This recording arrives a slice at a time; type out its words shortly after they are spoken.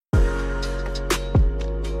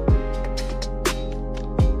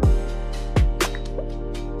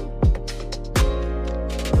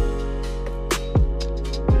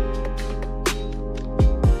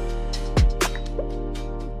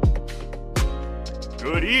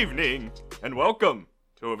Good evening, and welcome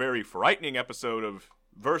to a very frightening episode of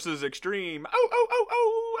Versus Extreme. Oh, oh, oh,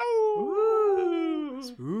 oh, oh!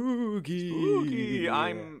 Spooky. Spooky.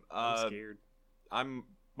 I'm scared. I'm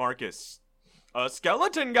Marcus, a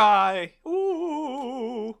skeleton guy.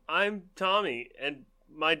 Ooh. I'm Tommy, and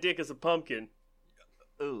my dick is a pumpkin.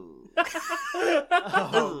 Ooh.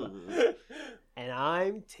 And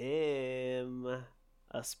I'm Tim,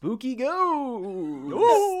 a spooky ghost.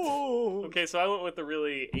 Ooh. Okay, so I went with the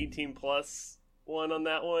really 18 plus one on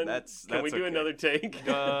that one. Can we do okay. another take?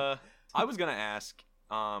 I was gonna ask,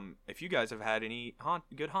 if you guys have had any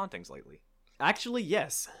good hauntings lately. Actually,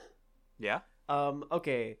 yes. Yeah.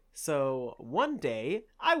 Okay, so one day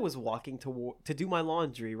I was walking to do my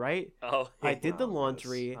laundry, right? Oh, I did the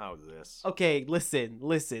laundry. How is this? Okay,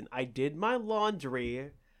 listen. I did my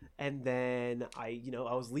laundry, and then I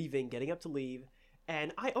was leaving, getting up to leave,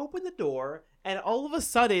 and I opened the door, and all of a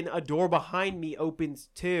sudden, a door behind me opens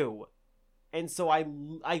too. And so I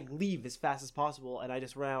leave as fast as possible, and I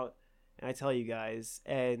just run out, and I tell you guys,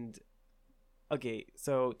 and... Okay,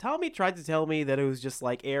 so Tommy tried to tell me that it was just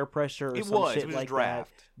like air pressure or some shit It was like a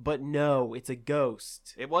draft. that. But no, it's a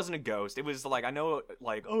ghost. It wasn't a ghost. It was like, I know,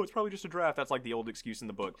 like, oh, it's probably just a draft. That's like the old excuse in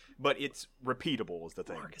the book. But it's repeatable is the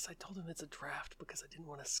thing. Marcus, I told him it's a draft because I didn't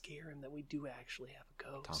want to scare him that we do actually have a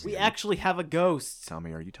ghost. Tommy, We actually have a ghost.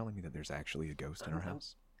 Tommy, are you telling me that there's actually a ghost in our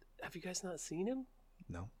house? Have you guys not seen him?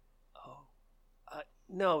 No. Oh.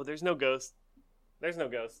 No, there's no ghost. There's no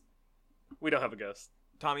ghost. We don't have a ghost.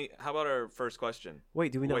 Tommy, how about our first question?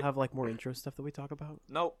 Wait, do we not Wait. have like more intro stuff that we talk about?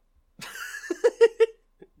 Nope.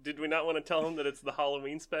 Did we not want to tell him that it's the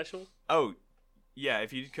Halloween special? Oh, yeah,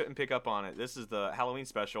 if you couldn't pick up on it, this is the Halloween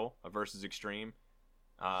special of Versus Extreme.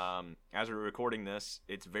 As we're recording this,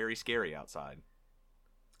 it's very scary outside.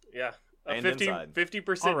 Yeah. A And inside.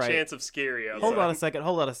 50% All right. chance of scary outside. Hold on a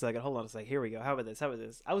second. Here we go. How about this?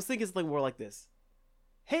 I was thinking something more like this.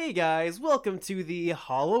 Hey guys, welcome to the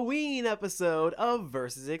Halloween episode of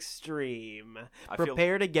Versus Extreme.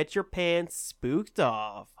 Prepare to get your pants spooked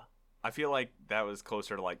off. I feel like that was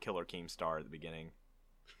closer to like Killer Keemstar at the beginning.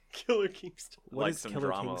 Killer Keemstar. What like is some Killer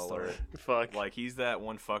drama Keemstar? alert. Fuck. Like, he's that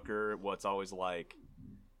one fucker what's always like,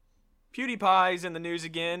 PewDiePie's in the news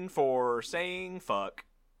again for saying fuck.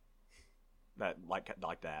 That, like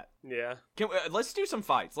that. Yeah. Let's do some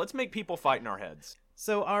fights. Let's make people fight in our heads.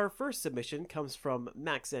 So our first submission comes from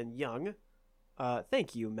Max N. Young.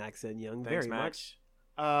 Thank you, Max N. Young, Thanks, very Max.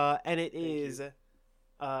 much. And it Thank is, you.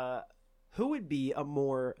 who would be a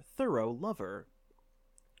more thorough lover?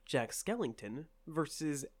 Jack Skellington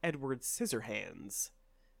versus Edward Scissorhands.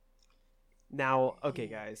 Now, okay,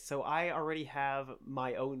 guys, so I already have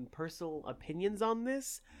my own personal opinions on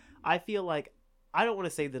this. I feel like I don't want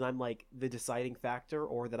to say that I'm like the deciding factor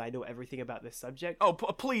or that I know everything about this subject. Oh,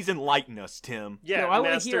 please enlighten us, Tim. Yeah, No, I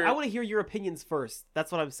Master. want to hear your opinions first.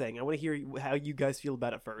 That's what I'm saying. I want to hear how you guys feel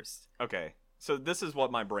about it first. Okay, so this is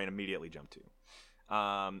what my brain immediately jumped to.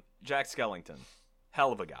 Jack Skellington,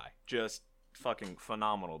 hell of a guy, just fucking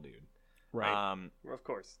phenomenal dude. Of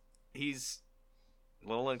course. He's a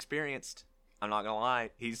little inexperienced. I'm not gonna lie.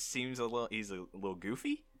 He's a little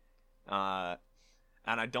goofy, and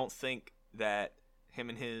I don't think that him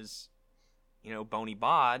and his, bony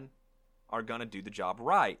bod are gonna do the job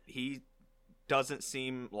right. He doesn't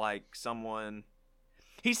seem like someone.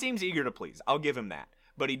 He seems eager to please. I'll give him that,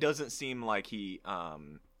 but he doesn't seem like he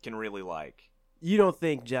can really like. You don't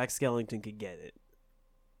think Jack Skellington could get it?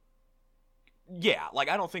 Yeah, like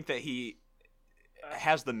I don't think that he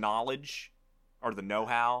has the knowledge or the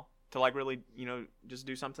know-how to like really, just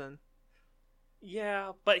do something.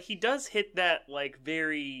 Yeah, but he does hit that, like,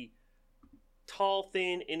 very tall,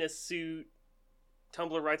 thin, in a suit.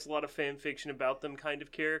 Tumblr writes a lot of fan fiction about them kind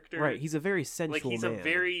of character. Right, he's a very sensual like, he's man.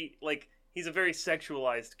 he's a very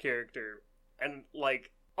sexualized character. And,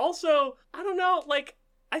 like, also, I don't know, like,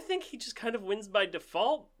 I think he just kind of wins by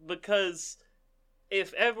default, because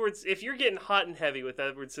if you're getting hot and heavy with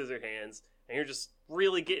Edward Scissorhands, and you're just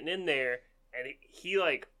really getting in there, and he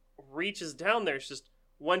like, reaches down there, it's just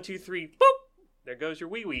 1, 2, 3, boop! There goes your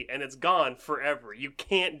wee-wee, and it's gone forever. You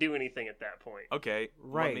can't do anything at that point. Okay,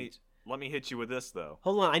 Right. Let me hit you with this though.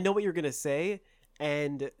 Hold on, I know what you're gonna say,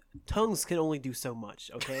 and tongues can only do so much,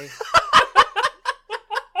 okay?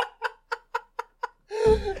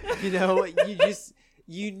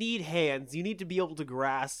 You need hands. You need to be able to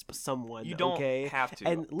grasp someone, You don't okay? have to.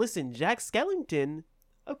 And listen, Jack Skellington,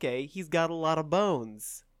 okay, he's got a lot of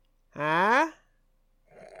bones. Huh?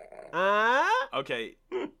 Okay.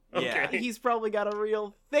 Okay. Yeah. He's probably got a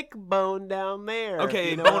real thick bone down there.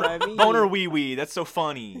 Okay, you know boner, what I mean? boner wee wee. That's so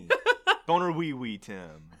funny. Boner wee wee,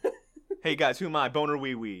 Tim. Hey guys, who am I? Boner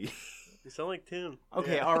wee wee. You sound like Tim.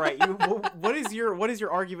 Okay, Yeah. all right. What is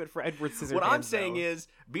your argument for Edward Scissorhands? What I'm saying is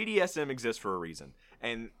BDSM exists for a reason,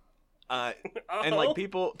 and and like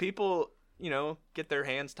people get their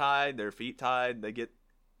hands tied, their feet tied, they get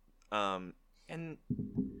and I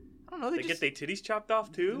don't know, They get their titties chopped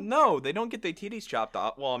off too? No, they don't get their titties chopped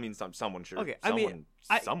off. Well, I mean, someone sure. Okay,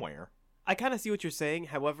 Somewhere. I kind of see what you're saying.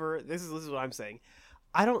 However, this is what I'm saying.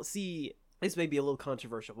 I don't see. This may be a little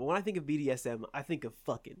controversial, but when I think of BDSM, I think of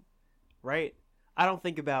fucking, right? I don't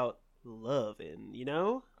think about loving.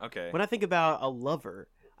 Okay. When I think about a lover,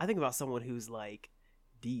 I think about someone who's like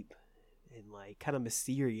deep and like kind of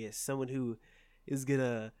mysterious. Someone who is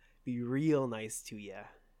gonna be real nice to you.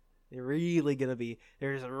 They're just really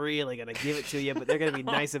gonna give it to you, but they're gonna be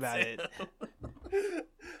nice about it.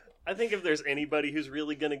 I think if there's anybody who's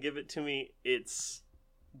really gonna give it to me, it's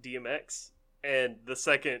DMX, and the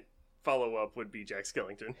second follow-up would be Jack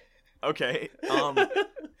Skellington. Okay.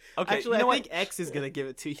 Okay. Actually, I think X is gonna give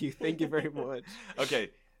it to you. Thank you very much. Okay.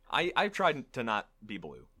 I've tried to not be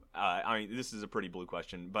blue. I mean, this is a pretty blue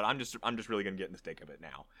question, but I'm just really gonna get in the thick of it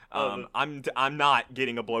now. I'm not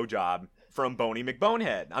getting a blowjob from Boney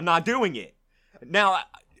McBonehead. I'm not doing it. Now,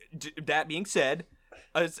 that being said,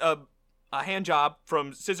 a hand job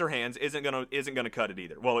from Scissorhands isn't gonna cut it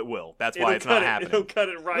either. Well, it will. That's why it's not happening. It'll cut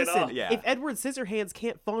it right Listen, off. Yeah. if Edward Scissorhands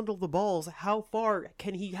can't fondle the balls, how far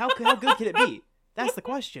can he? How good can it be? That's the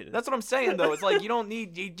question. That's what I'm saying, though. It's like you don't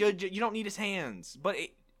need his hands, but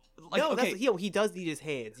he does need his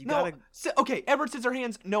hands. Okay, Edward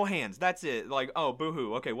Scissorhands, no hands. That's it. Like, oh,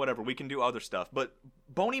 boohoo. Okay, whatever. We can do other stuff, but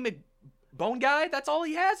Boney McBone guy, that's all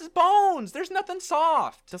he has is bones. There's nothing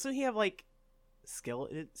soft. Doesn't he have like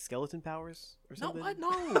skeleton powers or something?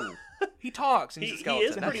 No. He talks. And He he's a skeleton.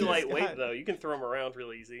 is That's pretty it. lightweight, though. You can throw him around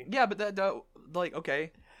real easy. Yeah, but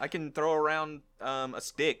okay, I can throw around a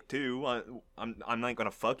stick too. I'm not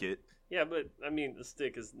gonna fuck it. Yeah, but, I mean, the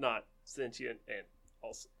stick is not sentient and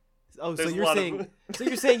also... Oh, so There's a you're lot saying of- so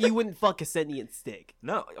you're saying you wouldn't fuck a sentient stick?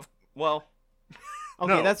 No, well,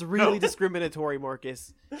 Okay, No, that's really no. discriminatory,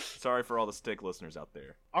 Marcus. sorry for all the stick listeners out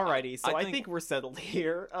there. Alrighty, so I think- think we're settled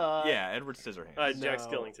here. Yeah, Edward Scissorhands. Jack No.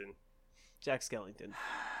 Skellington. Jack Skellington.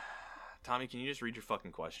 Tommy, can you just read your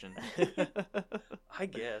fucking question? I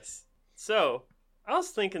guess. So, I was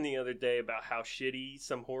thinking the other day about how shitty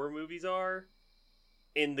some horror movies are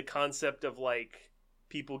in the concept of, like,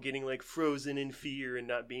 people getting, like, frozen in fear and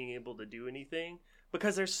not being able to do anything.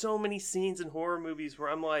 Because there's so many scenes in horror movies where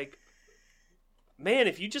I'm like, man,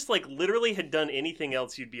 if you just, like, literally had done anything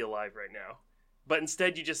else, you'd be alive right now. But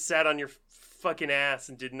instead, you just sat on your fucking ass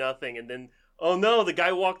and did nothing. And then, oh no, the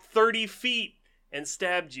guy walked 30 feet and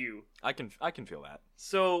stabbed you. I can feel that.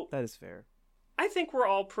 So, That is fair. I think we're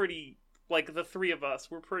all pretty, like, the three of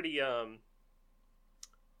us, we're pretty,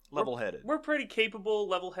 Level-headed. we're pretty capable,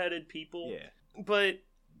 level-headed people. Yeah. But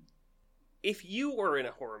if you were in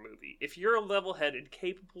a horror movie, if your level-headed,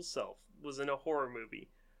 capable self was in a horror movie,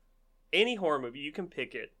 any horror movie, you can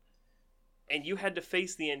pick it, and you had to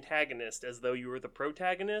face the antagonist as though you were the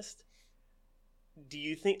protagonist, do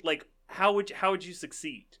you think, like, how would you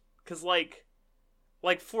succeed? Because, like,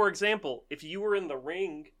 for example, if you were in the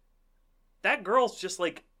ring, that girl's just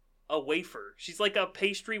like a wafer. She's like a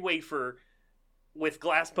pastry wafer with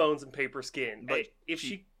glass bones and paper skin. But if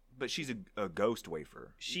But she's a ghost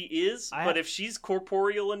wafer. she is, I- but if she's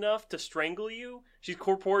corporeal enough to strangle you, she's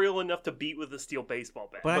corporeal enough to beat with a steel baseball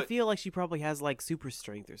bat. But I But- feel like she probably has like super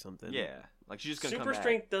strength or something. Yeah. Like she's just gonna Super come back.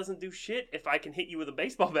 strength doesn't do shit if I can hit you with a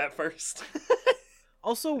baseball bat first.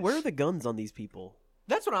 Also, where are the guns on these people?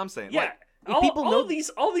 That's what I'm saying. Yeah. Like, if people know-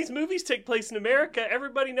 all these movies take place in America.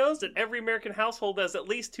 Everybody knows that every American household has at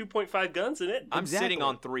least 2.5 guns in it. I'm Exactly. sitting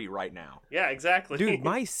on 3 right now. Yeah, exactly. Dude,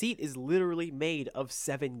 my seat is literally made of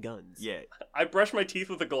 7 guns. Yeah. I brush my teeth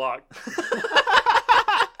with a Glock.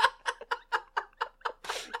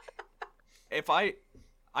 If I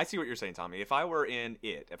see what you're saying, Tommy. If I were in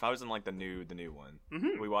it, if I was in like the new one,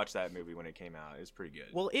 Mhm. we watched that movie when it came out. It was pretty good.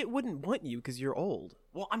 Well, it wouldn't want you because you're old.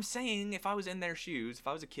 Well, I'm saying if I was in their shoes, if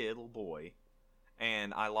I was a kid, little boy,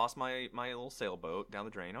 and I lost my little sailboat down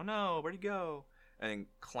the drain. Oh no, where'd he go? And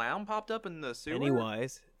Clown popped up in the sewer.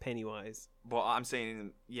 Pennywise. Well, I'm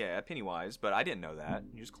saying Pennywise, but I didn't know that.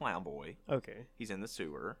 He was Clown Boy. Okay. He's in the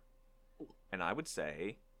sewer, and I would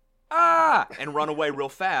say, ah, and run away real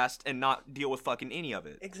fast and not deal with fucking any of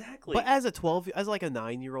it. Exactly. But as like a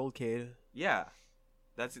 9-year-old kid, Yeah,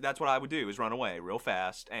 that's what I would do is run away real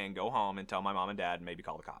fast and go home and tell my mom and dad and maybe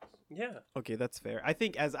call the cops. yeah. okay, that's fair. I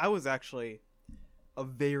think as I was actually a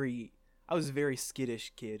very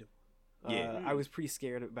skittish kid. Yeah. I was pretty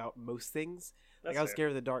scared about most things. That's Like I was fair. scared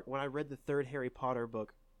of the dark. When I read the 3rd Harry Potter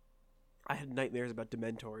book, I had nightmares about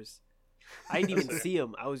Dementors. I didn't even see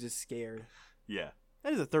him. I was just scared. Yeah.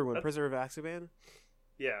 That is the third one. That's- Prisoner of Azkaban.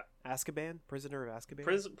 Yeah. Azkaban. Prisoner of Azkaban.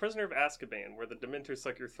 Prisoner of Azkaban, where the Dementors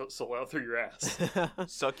suck your soul out through your ass.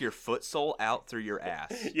 Suck your foot sole out through your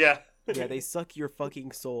ass. Yeah. Yeah, they suck your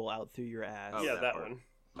fucking soul out through your ass. Oh, yeah, that that part. one.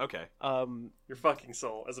 Okay. Your fucking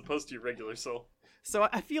soul, as opposed to your regular soul. So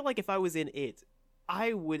I feel like if I was in it,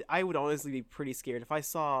 I would honestly be pretty scared. If I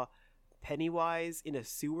saw Pennywise in a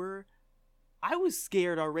sewer, I was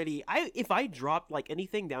scared already. If I dropped like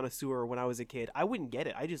anything down a sewer when I was a kid, I wouldn't get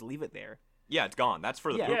it. I just leave it there. Yeah, it's gone. That's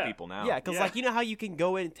for the Yeah. poop Yeah. people now. Yeah, because Yeah. like you know how you can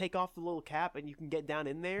go in and take off the little cap and you can get down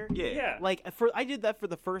in there. Yeah. Yeah. Like I did that for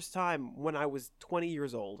the first time when I was 20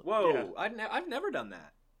 years old. Whoa, I've never done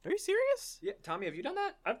that. Are you serious? Yeah, Tommy, have you done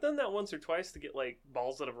that? I've done that once or twice to get like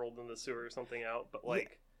balls that have rolled in the sewer or something out, but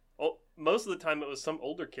like, most of the time it was some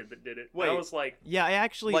older kid that did it. And I Wait. was like, Yeah, I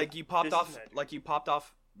actually Like you popped This is off, magic. like you popped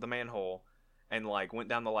off the manhole, and like went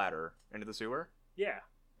down the ladder into the sewer. yeah,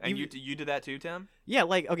 And you did that too, Tim? Yeah,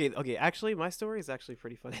 like okay. Actually, my story is actually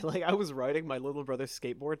pretty funny. Like, I was riding my little brother's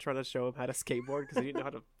skateboard, trying to show him how to skateboard because he didn't know how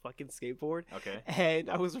to fucking skateboard. Okay. And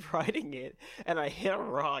I was riding it, and I hit a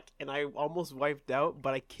rock, and I almost wiped out.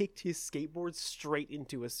 But I kicked his skateboard straight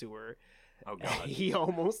into a sewer. Oh And god. he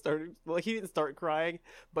almost started. Well, he didn't start crying,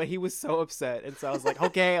 but he was so upset, and so I was like,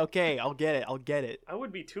 okay, I'll get it. I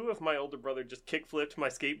would be too if my older brother just kick flipped my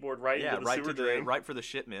skateboard right Yeah, into the right sewer to the drain. right for the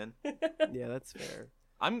shit, man. Yeah, that's fair.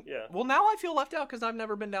 Yeah. Well, now I feel left out because I've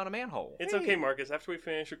never been down a manhole. It's okay, Marcus. After we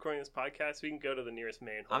finish recording this podcast, we can go to the nearest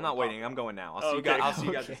manhole. I'm not and waiting. pop I'm going now. Oh, I'll see you guys. okay. I'll see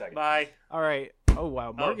you guys in a Okay. second. Bye. All right. Oh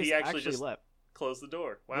wow, Marcus he actually actually just- left. Close the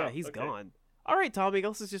door. Wow. Yeah, he's okay. gone. All right, Tommy.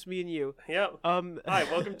 This is just me and you. Yeah. Hi, Hi,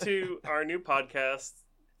 welcome to our new podcast,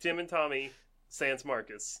 Tim and Tommy, Sans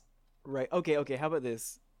Marcus. Right. Okay. How about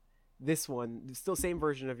this? This one, still same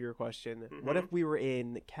version of your question. What if we were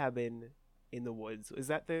in Cabin in the Woods? Is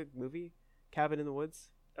that the movie? Cabin in the Woods?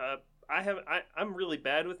 I'm really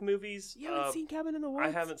bad with movies. You haven't seen Cabin in the Woods?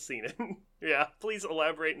 I haven't seen it. Yeah, please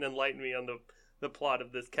elaborate and enlighten me on the plot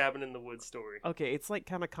of this Cabin in the Woods story. Okay, it's like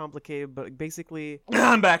kind of complicated, but basically,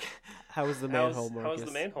 I'm back. how is the How's- manhole, Marcus? How's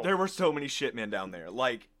the manhole? There were so many shit men down there.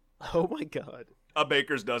 Like Oh my god! a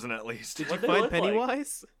baker's dozen at least. Did you What'd they find look like?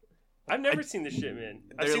 Pennywise? I've never seen the shit men.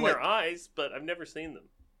 I've They're seen like- their eyes, but I've never seen them.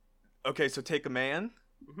 Okay, so take a man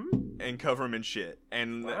Hmm. and cover him in shit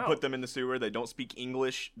and Wow. put them in the sewer. They don't speak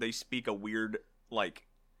English. They speak a weird, like,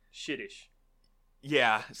 Shittish.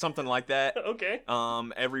 yeah, something like that. Okay.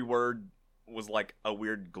 Every word was like a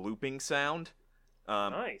weird glooping sound.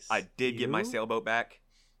 Nice. I did get my You? sailboat back.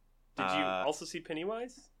 Did you uh, also see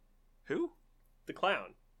Pennywise? Who? The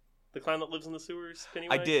clown. The clown that lives in the sewers,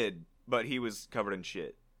 Pennywise? I did, but he was covered in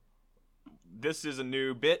shit. This is a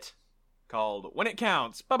new bit called When It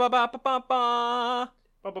Counts. Ba ba ba ba ba ba.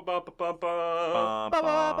 Ba-ba-ba-ba-ba.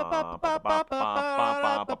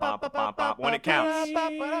 When it counts.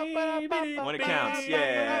 When it counts.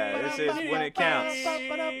 Yeah, this is when it counts.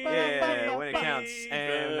 Yeah, when it counts.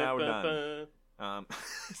 And now we're done.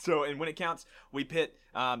 So, and when it counts, we pit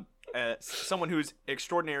someone who's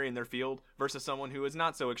extraordinary in their field versus someone who is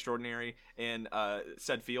not so extraordinary in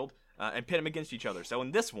said field, and pit them against each other. So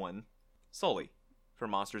in this one, Sully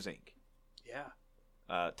from Monsters Inc.,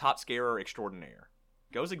 Yeah. top scarer extraordinaire,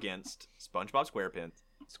 goes against SpongeBob SquarePants.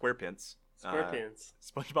 SquarePants.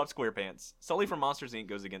 SpongeBob SquarePants. Sully from Monsters Inc.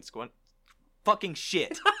 goes against fucking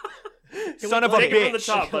shit. Can Son we of a take it from the bitch.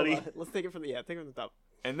 top, buddy. Let's take it from the take it from the top.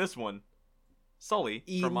 And this one, Sully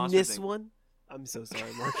from In Monsters this Inc. one, I'm so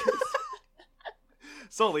sorry, Marcus.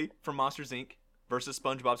 Sully from Monsters Inc. versus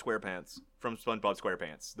SpongeBob SquarePants from SpongeBob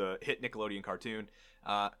SquarePants, the hit Nickelodeon cartoon.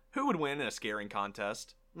 Who would win in a scaring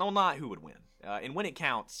contest? No, not who would win. And when it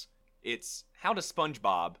counts, it's how does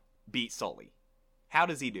SpongeBob beat Sully? How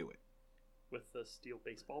does he do it? With the steel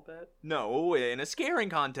baseball bat? No, in a scaring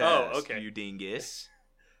contest. Oh, okay. You dingus.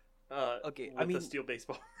 Okay, with I mean- the steel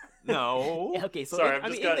baseball. No. Yeah, okay, so Sorry, in, I've I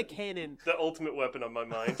just mean, in got- the canon, The ultimate weapon on my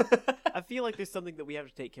mind. I feel like there's something that we have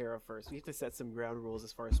to take care of first. We have to set some ground rules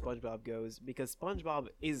as far as SpongeBob goes, because SpongeBob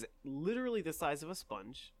is literally the size of a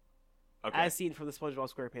sponge, Okay. as seen from the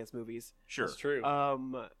SpongeBob SquarePants movies. Sure. That's true.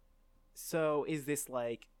 So is this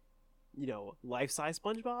like, life-size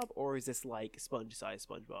SpongeBob, or is this like sponge-size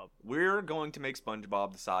SpongeBob? We're going to make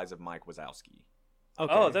SpongeBob the size of Mike Wazowski.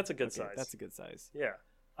 Okay. Oh, that's a good size. That's a good size. yeah.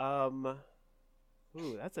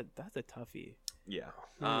 Ooh, that's a toughie. Yeah.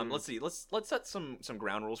 Hmm. Let's see. Let's set some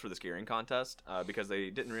ground rules for the scaring contest because they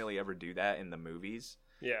didn't really ever do that in the movies.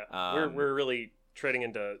 Yeah. Um, we're really treading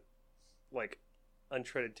into, like,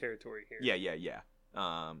 untreaded territory here. Yeah.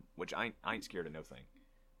 Which I ain't scared of no thing.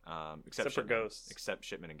 Except for Shipmen. ghosts. Except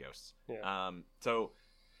Shipmen and ghosts. Yeah. So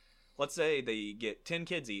let's say they get 10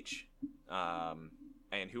 kids each,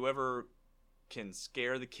 and whoever can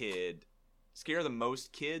scare the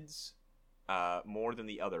most kids more than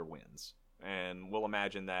the other wins. And we'll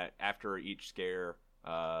imagine that after each scare,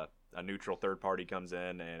 a neutral third party comes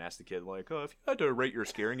in and asks the kid, like, oh, if you had to rate your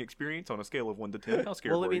scaring experience on a scale of 1 to 10, how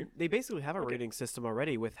scared Well, I were mean, you? they basically have a Okay. rating system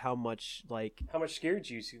already with how much scare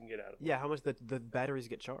juice you can get out of it. yeah, how much the batteries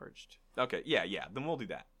get charged. Okay, yeah, then we'll do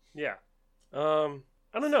that. Yeah.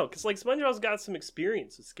 I don't know, because, like, SpongeBob's got some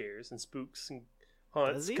experience with scares and spooks and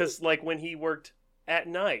haunts. Does he? Because, like, when he worked at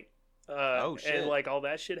night, Oh, shit. and, like, all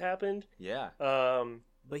that shit happened, Yeah.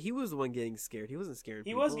 But he was the one getting scared. He wasn't scaring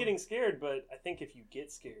he people. was getting scared, but I think if you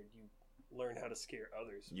get scared, you learn how to scare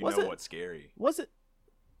others. You Was know it- what's scary. Was it?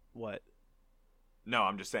 What? No,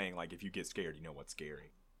 I'm just saying, like, if you get scared, you know what's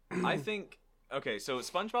scary. I think, okay, so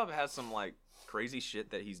SpongeBob has some, like, crazy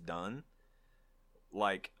shit that he's done.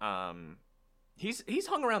 Like, he's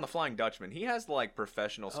hung around the Flying Dutchman. He has, like,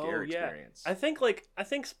 professional scare experience. I think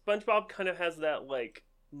SpongeBob kind of has that, like,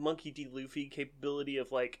 Monkey D. Luffy capability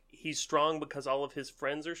of, like, he's strong because all of his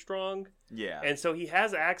friends are strong. Yeah. And so he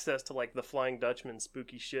has access to, like, the Flying Dutchman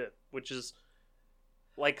spooky shit, which is,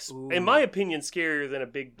 like, in my opinion, scarier than a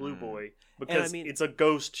big blue boy. Because it's a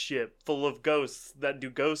ghost ship full of ghosts that do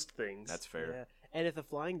ghost things. That's fair. Yeah. And if the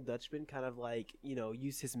Flying Dutchman kind of like,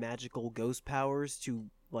 use his magical ghost powers to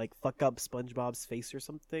like fuck up SpongeBob's face or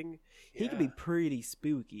something, he could be Yeah. pretty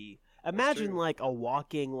spooky. Imagine true. like a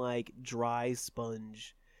walking like dry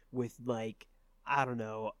sponge with like, I don't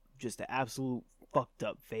know, just an absolute fucked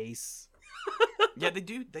up face. Yeah, they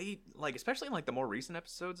do. They, like, especially in, like, the more recent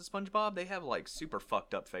episodes of SpongeBob, they have, like, super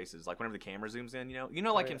fucked up faces. Like, whenever the camera zooms in,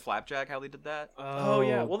 like, yeah. in Flapjack, how they did that? Oh,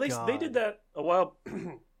 yeah. Well, they God. did that a while.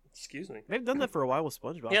 Excuse me. They've done that for a while with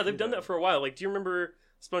SpongeBob. Yeah, they've too, done though. that for a while. Like, do you remember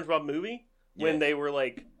SpongeBob movie when Yeah. they were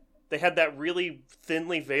like, they had that really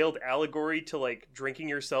thinly veiled allegory to like drinking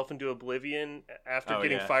yourself into oblivion after Oh,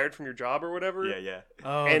 getting yeah. fired from your job or whatever. Yeah.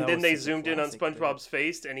 Oh, And that then was they such a zoomed in on classic thing. SpongeBob's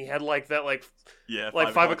face, and he had like that Yeah.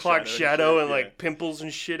 5 o'clock shadow and shit, like pimples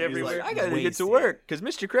and shit yeah. He's everywhere. like, I gotta get to Wasted. work, because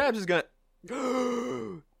Mr. Krabs is gonna...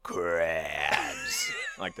 Crabs.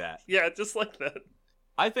 Like that. Yeah, just like that.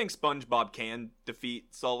 I think SpongeBob can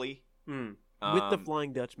defeat Sully. Hmm. With the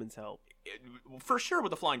Flying Dutchman's help. For sure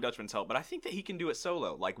with the Flying Dutchman's help, but I think that he can do it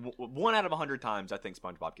solo. Like, 1 out of 100 times, I think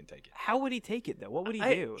SpongeBob can take it. How would he take it though? What would he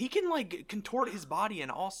I- do? He can, like, contort his body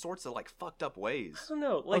in all sorts of, like, fucked up ways. I don't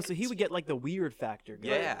know. Like, so he would get like the weird factor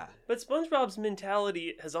going. Yeah. But SpongeBob's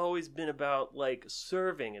mentality has always been about like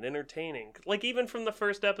serving and entertaining. Like even from the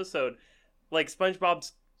first episode, like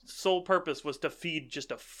SpongeBob's sole purpose was to feed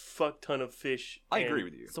just a fuck ton of fish. I and- agree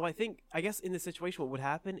with you. So I guess in this situation, what would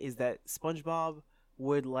happen is that SpongeBob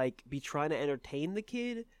would like be trying to entertain the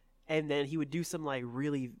kid, and then he would do some like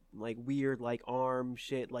really like weird like arm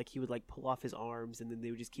shit. Like he would like pull off his arms, and then they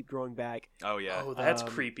would just keep growing back. Oh, yeah. Oh, that's Um,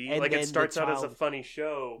 creepy. and Like then it the starts out as a child- funny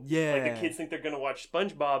show. Yeah. Like the kids think they're gonna watch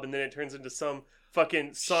SpongeBob, and then it turns into some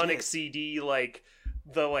fucking Sonic Shit. CD. Like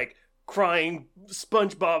the like crying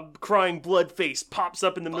SpongeBob crying blood face pops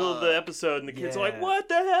up in the middle of the episode, and the kids are like, Yeah. "What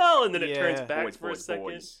the hell?" And then it Yeah. turns back Boys, for boys, a second.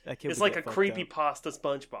 boys. That kid It's would like get a fucked creepy up. pasta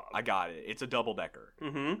SpongeBob. I got it. It's a double-decker.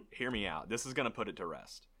 Mm-hmm. Hear me out. This is going to put it to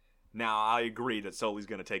rest. Now, I agree that Sully's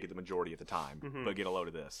going to take it the majority of the time, Mhm. but get a load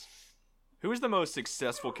of this. Who is the most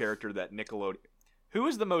successful character that Nickelodeon... Who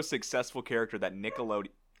is the most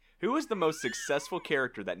successful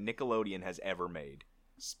character that Nickelodeon has ever made?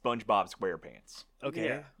 SpongeBob SquarePants. Okay.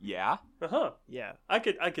 Yeah. Yeah? Uh-huh. Yeah. I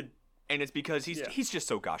could. And it's because Yeah. he's just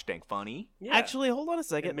so gosh dang funny. Yeah. Actually, hold on a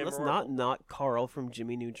second. And Let's memorable. not Carl from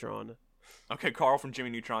Jimmy Neutron. Okay, Carl from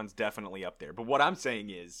Jimmy Neutron's definitely up there. But what I'm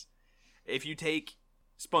saying is, if you take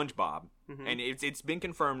SpongeBob, Mhm. and it's been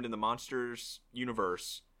confirmed in the Monsters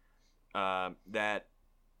universe that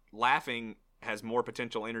laughing has more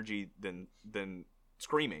potential energy than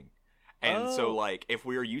screaming. And so, Oh. like, if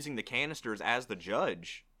we are using the canisters as the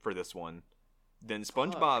judge for this one, then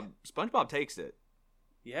SpongeBob takes it.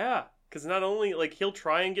 Yeah, because not only like he'll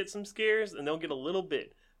try and get some scares, and they'll get a little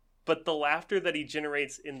bit, but the laughter that he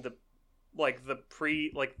generates in the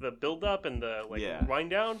the build up and the Yeah.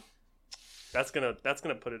 wind down, that's gonna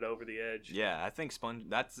put it over the edge. Yeah, I think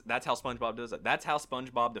that's how SpongeBob does it. That's how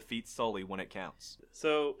SpongeBob defeats Sully when it counts.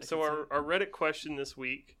 So I can our Reddit question this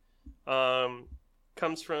week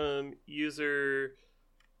comes from user.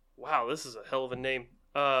 Wow, this is a hell of a name.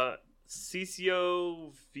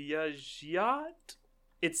 Cicio Viagiat.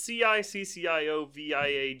 It's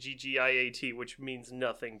CICCIOVIAGGIAT, which means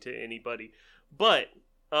nothing to anybody. But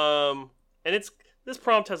and this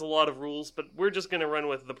prompt has a lot of rules, but we're just gonna run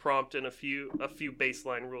with the prompt and a few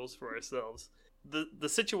baseline rules for ourselves. The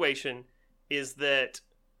situation is that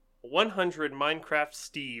 100 Minecraft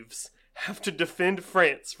Steves have to defend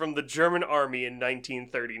France from the German army in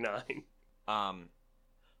 1939?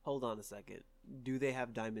 Hold on a second. Do they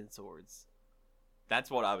have diamond swords? That's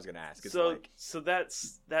what I was gonna ask. It's So like, so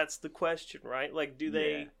that's the question, right? Like, do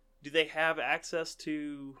they have access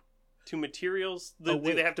to materials? Do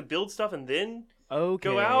wait. they have to build stuff and then Okay.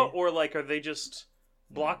 go out, or like are they just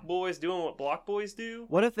block boys doing what block boys do?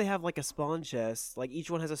 What if they have like a spawn chest? Like each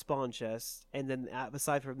one has a spawn chest, and then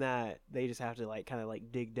aside from that, they just have to like kind of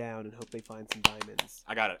like dig down and hope they find some diamonds.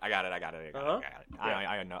 I got it. Uh-huh.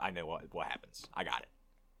 I know what happens. I got it.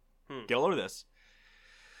 Hmm. Get a load of this.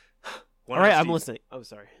 All right, I'm listening. Oh,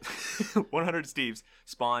 sorry. 100 Steves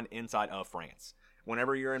spawn inside of France.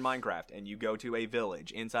 Whenever you're in Minecraft and you go to a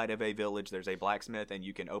village, inside of a village there's a blacksmith and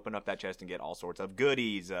you can open up that chest and get all sorts of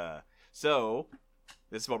goodies. So,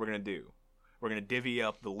 this is what we're going to do. We're going to divvy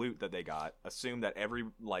up the loot that they got. Assume that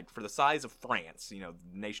for the size of France, the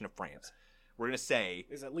nation of France, we're going to say...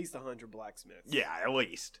 There's at least 100 blacksmiths. Yeah, at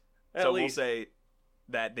least. At So least. we'll say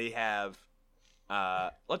that they have...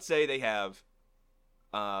 let's say they have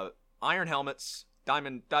iron helmets,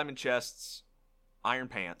 diamond chests, iron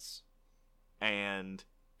pants, and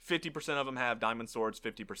 50% of them have diamond swords,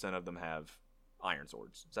 50% of them have iron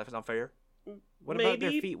swords. Does that sound fair? What about their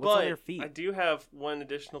Maybe, feet? What's on but their feet? I do have one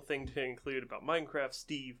additional thing to include about Minecraft,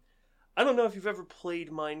 Steve. I don't know if you've ever played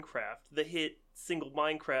Minecraft, the hit single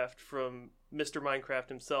Minecraft from Mr. Minecraft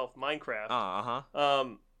himself, Minecraft. Uh-huh.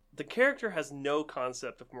 The character has no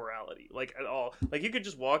concept of morality, like, at all. Like, you could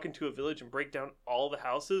just walk into a village and break down all the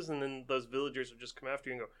houses, and then those villagers would just come after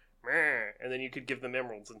you and go, meh, and then you could give them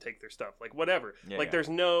emeralds and take their stuff. Like, whatever. Yeah, like, yeah.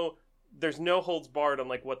 there's no holds barred on,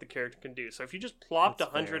 like, what the character can do. So if you just plopped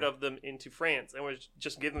That's 100 fair. of them into France and was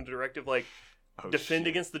just give them the directive, like, Oh, defend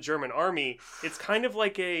shit. against the German army, it's kind of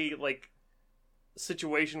like a, like,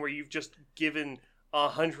 situation where you've just given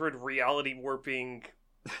 100 reality warping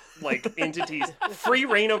like entities free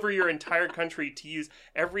reign over your entire country to use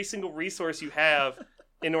every single resource you have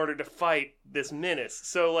in order to fight this menace.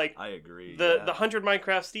 So like I agree. the yeah. 100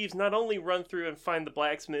 Minecraft Steves not only run through and find the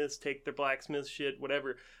blacksmiths, take their blacksmith shit,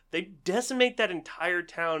 whatever, they decimate that entire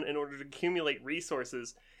town in order to accumulate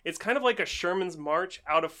resources. It's kind of like a Sherman's march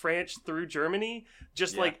out of France through Germany,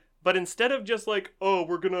 just Yeah. like, but instead of just like, oh,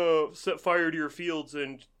 we're gonna set fire to your fields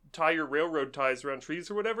and tie your railroad ties around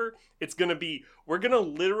trees or whatever, it's gonna be, we're gonna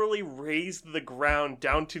literally raise the ground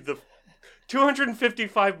down to the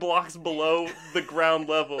 255 blocks below the ground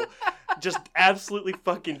level. Just absolutely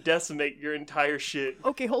fucking decimate your entire shit.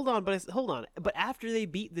 Okay, hold on. But after they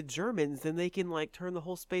beat the Germans, then they can like turn the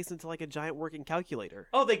whole space into like a giant working calculator.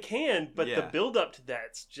 Oh, they can, but the Yeah. build up to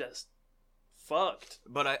that's just fucked.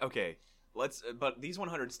 But but these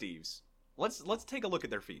 100 Steves, let's take a look at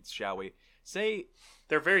their feet, shall we? Say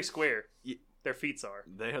They're very square. Ye- Their feet are.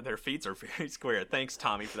 their feet are very square. Thanks,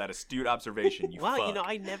 Tommy, for that astute observation. You Wow, fuck.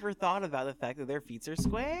 I never thought about the fact that their feet are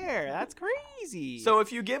square. That's crazy. So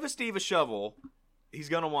if you give a Steve a shovel, he's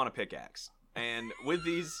gonna want a pickaxe. And with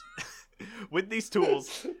these with these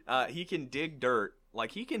tools, he can dig dirt.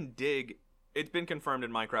 Like he can dig. It's been confirmed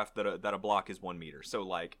in Minecraft that a block is 1 meter. So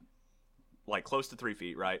like close to 3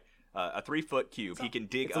 feet, right? A 3-foot cube. He can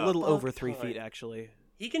dig it's a up. little fuck over 3 ton. feet, actually.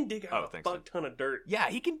 He can dig Oh, out a thanks, fuck ton of dirt. Yeah,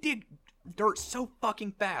 he can dig dirt so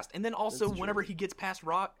fucking fast. And then also, That's true. whenever he gets past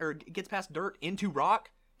rock or gets past dirt into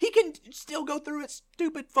rock, he can still go through it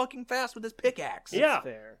stupid fucking fast with his pickaxe. Yeah. That's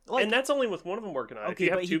fair. Like, And that's only with one of them working on it. Okay, if you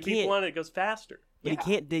have but he two people can't- on it, it goes faster. But Yeah.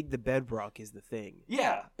 he can't dig the bedrock is the thing.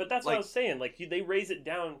 yeah, But that's what I Like- was saying. Like, they raise it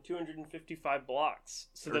down 255 blocks.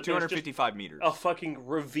 So or that there's just 255 meters. a fucking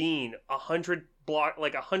ravine,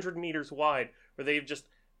 100 meters wide, where they've just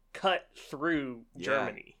cut through Yeah.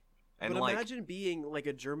 Germany. And but like, imagine being like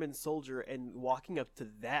a German soldier and walking up to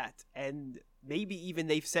that, and maybe even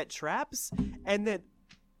they've set traps, and then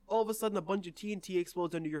all of a sudden a bunch of TNT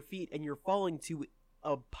explodes under your feet, and you're falling to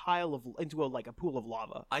a into a pool of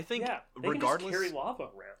lava. I think Yeah, they regardless, can just carry lava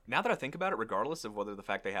around. now that I think about it, regardless of whether the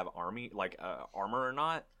fact they have armor or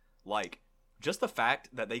not, like just the fact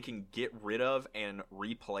that they can get rid of and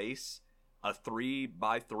replace a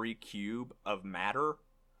 3x3 cube of matter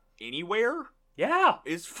anywhere Yeah.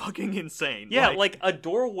 is fucking insane. Yeah, like a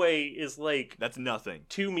doorway is like that's nothing.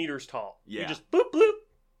 2 meters tall. Yeah. You just boop, bloop,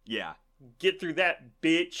 Yeah. get through that,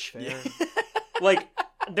 bitch. Fair. Like,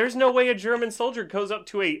 there's no way a German soldier goes up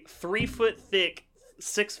to a 3-foot thick,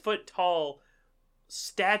 6-foot tall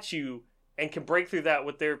statue and can break through that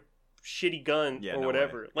with their shitty gun Yeah, or no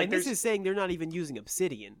whatever. way. Like, And this is saying they're not even using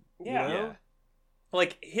obsidian. Yeah. You know? Yeah.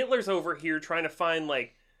 like Hitler's over here trying to find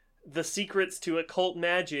like the secrets to occult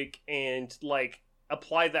magic and like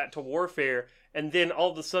apply that to warfare, and then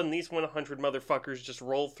all of a sudden these 100 motherfuckers just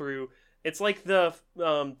roll through It's like the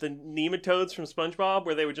nematodes from SpongeBob,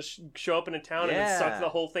 where they would just show up in a town and then suck Yeah. the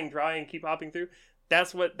whole thing dry and keep hopping through.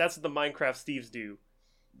 That's what the Minecraft Steves do.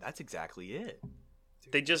 That's exactly it.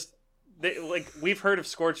 They like, we've heard of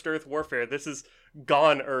scorched earth warfare. This is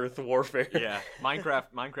gone earth warfare. Yeah,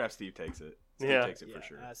 Minecraft Steve takes it. Steve Yeah. takes it for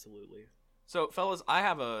sure. Absolutely. So, fellas, I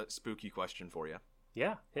have a spooky question for you.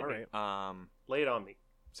 Yeah. Hit All me. right. Lay it on me.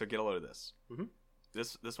 So get a load of this. Mhm.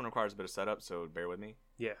 This one requires a bit of setup, so bear with me.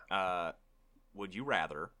 Yeah. Would you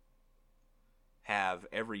rather have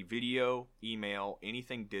every video, email,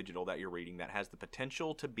 anything digital that you're reading that has the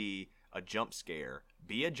potential to be a jump scare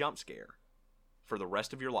for the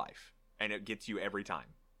rest of your life, and it gets you every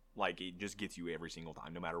time? Like, it just gets you every single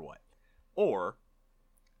time, no matter what. Or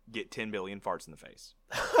get 10 billion farts in the face.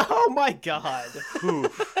 Oh my god.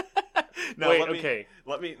 Oof. Now, Wait, let me- okay.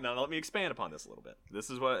 Let me expand upon this a little bit. This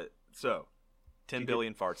is what 10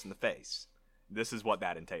 billion farts in the face. This is what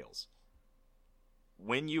that entails.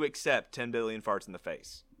 When you accept 10 billion farts in the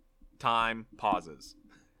face, time pauses.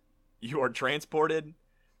 You are transported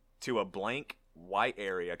to a blank white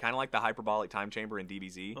area, kind of like the hyperbolic time chamber in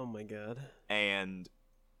DBZ, Oh my god. and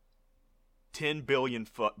 10 billion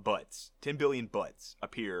butts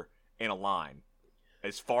appear in a line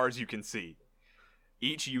as far as you can see,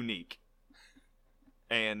 each unique,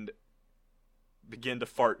 and begin to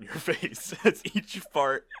fart in your face. As each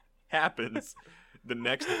fart happens, the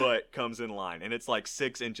next butt comes in line, and it's like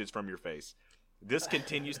 6 inches from your face. This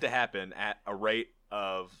continues to happen at a rate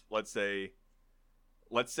of, let's say,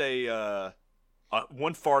 one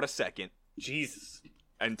fart a second Jesus.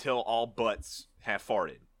 until all butts have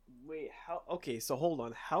farted. Wait, how? Okay, so hold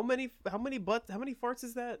on. How many farts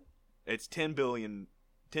is that? It's 10 billion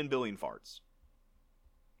farts.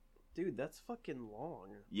 Dude, that's fucking long.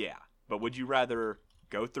 Yeah, but would you rather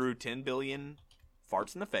go through 10 billion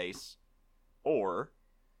farts in the face, or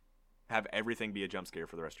have everything be a jump scare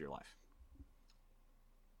for the rest of your life?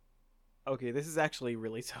 Okay, this is actually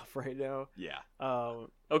really tough right now. Yeah.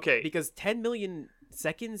 Okay. Because 10 million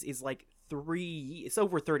seconds is like it's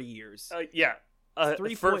over 30 years. Yeah.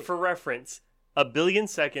 Three For point- reference, a billion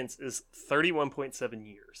seconds is 31.7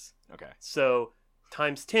 years. Okay. So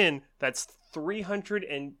times 10, that's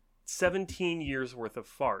 317 years worth of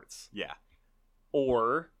farts. Yeah.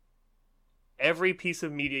 Or every piece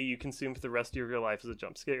of media you consume for the rest of your life is a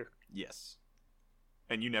jump scare. Yes.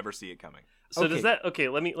 And you never see it coming. So Okay. does that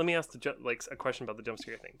let me ask a question about the jump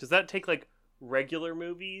scare thing. Does that take like regular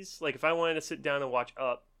movies? Like if I wanted to sit down and watch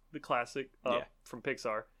Up, the classic Up Yeah. from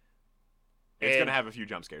Pixar, It's and going to have a few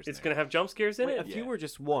jump scares. it's going to have jump scares in Wait, it. a few Yeah. or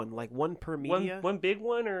just one? Like one per media? One big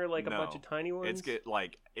one or like a No. bunch of tiny ones? It's good.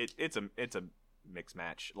 Like it's a mixed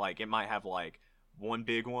match. Like it might have like one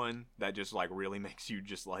big one that just like really makes you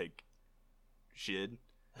just like shit,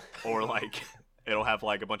 or like it'll have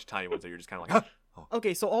like a bunch of tiny ones that you're just kind of like,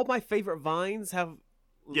 Okay, so all my favorite vines have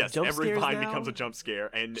yes, jump every scares vine now? becomes a jump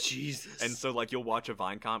scare, and Jesus. and so like you'll watch a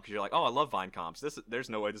Vine comp because you're like, oh, I love Vine comps. There's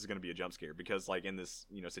no way this is gonna be a jump scare because like in this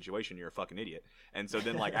situation you're a fucking idiot, and so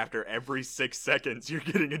then like after every 6 seconds you're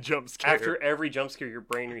getting a jump scare. After every jump scare, your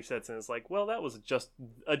brain resets and it's like, well, that was just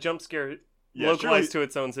a jump scare Yeah, localized to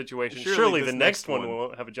its own situation. surely Surely this the next next one one-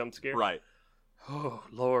 won't have a jump scare. right, Oh,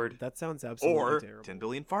 Lord. That sounds absolutely or terrible. 10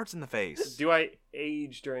 billion farts in the face. Do I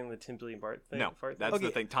age during the 10 billion fart thing? No, Fart thing? that's the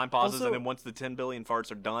Okay, thing. Time pauses, also- and then once the 10 billion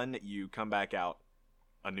farts are done, you come back out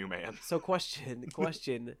a new man. So question.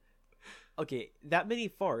 Okay, that many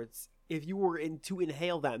farts, if you were to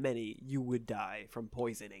inhale that many, you would die from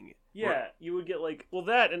poisoning. Yeah, you would get like, well,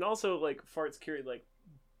 that, and also like farts carry like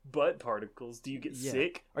butt particles. Do you get Yeah.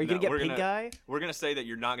 sick? Are you No, gonna get we're pink gonna- eye? We're gonna say that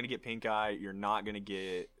you're not gonna get pink eye. You're not gonna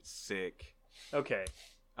get sick. Okay.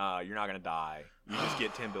 You're not gonna die. You just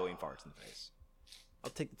get 10 billion farts in the face. I'll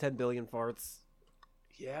take the 10 billion farts.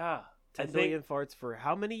 Yeah. 10 I billion farts for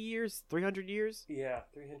how many years? 300 years? Yeah,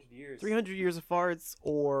 300 years. 300 years of farts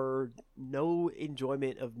or no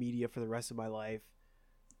enjoyment of media for the rest of my life.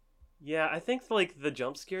 Yeah, I think like the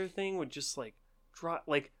jump scare thing would just like drop.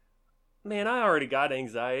 Like, man, I already got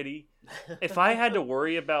anxiety. If I had to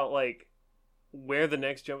worry about like where the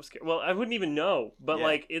next jump scare, well, I wouldn't even know. But Yeah.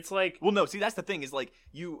 like, it's like, Well, no. See, that's the thing. Is like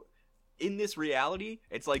in this reality,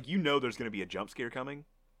 it's like there's gonna be a jump scare coming,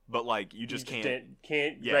 but like you just can't.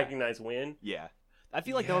 can't Yeah. recognize when. Yeah. I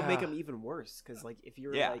feel like that would make Yeah. them even worse because, like, if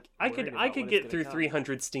you're Yeah. like, I worried could about when get it's through gonna come.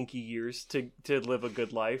 300 stinky years to live a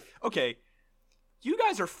good life. Okay. You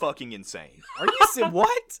guys are fucking insane. Are you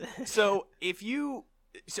what? So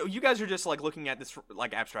you guys are just like looking at this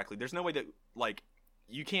like abstractly. There's no way that like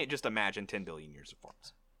you can't just imagine 10 billion years of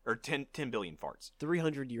farts. or 10 billion farts.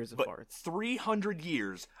 300 years of But farts. 300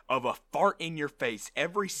 years of a fart in your face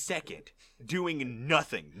every second, doing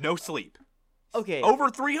nothing, no sleep. Okay, Over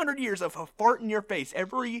 300 years of a fart in your face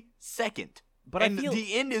every second. but and I feel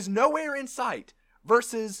the end is nowhere in sight.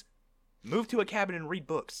 Versus, move to a cabin and read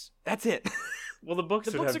books. That's it. Well, the books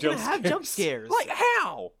the would books are have gonna jump have scares. jump scares. Like,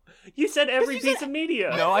 how? You said every you said piece of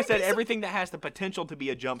media. No, I said everything that has the potential to be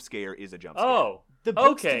a jump scare is a jump scare. Oh, the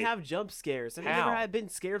books okay. can have jump scares. Have you How? never been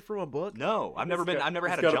scared from a book? No, I've never It's had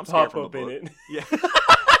got a jump scare from a pop-up book. in it. Yeah.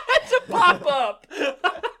 It's a pop up.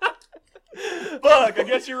 Fuck, I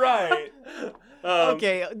guess you're right.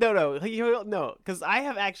 Okay, no, because I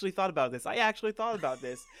have actually thought about this.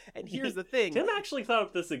 And here's the thing. Tim actually thought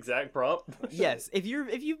of this exact prompt. Yes, if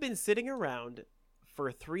you've been sitting around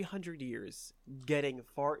for 300 years getting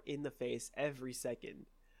fart in the face every second,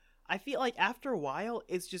 I feel like after a while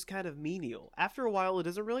it's just kind of menial. After a while it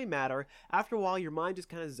doesn't really matter. After a while your mind just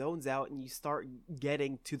kind of zones out and you start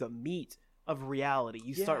getting to the meat of reality.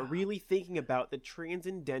 You start Yeah. really thinking about the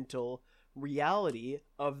transcendental reality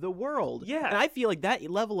of the world. Yeah. And I feel like that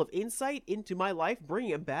level of insight into my life,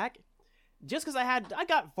 bringing it back, just because I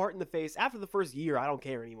got fart in the face after the first year, I don't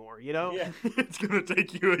care anymore, you know? Yeah. It's gonna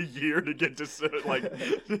take you a year to get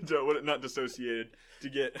not dissociated, to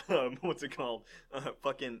get what's it called?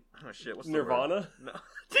 Fucking what's the Nirvana? word? No.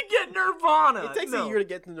 To get Nirvana. It takes a year to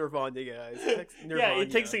get to Nirvana, guys. Yeah,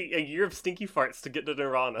 it takes a year of stinky farts to get to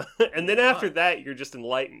Nirvana. And then after that, you're just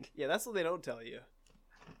enlightened. Yeah, that's what they don't tell you.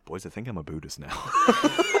 Boys, I think I'm a Buddhist now.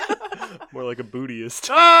 More like a bootyist.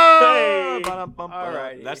 Hey!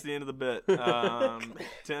 Alrighty. That's the end of the bit.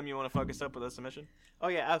 Tim, you want to fuck us up with a submission? Oh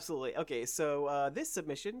yeah, absolutely. Okay, so this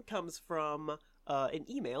submission comes from an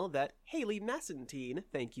email that Haley Massentine,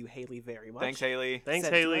 thank you Haley very much. Thanks, Haley. Thanks,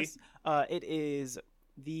 sent to Haley. us. It is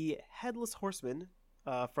the Headless Horseman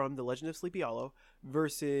from The Legend of Sleepy Hollow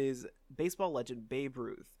versus baseball legend Babe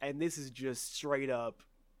Ruth, and this is just straight up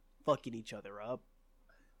fucking each other up.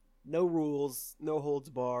 No rules, no holds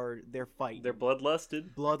barred. They're fighting. They're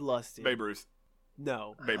bloodlusted. bloodlusted. Babe Ruth.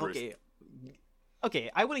 No. Babe Ruth. Okay.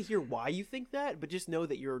 Okay, I want to hear why you think that, but just know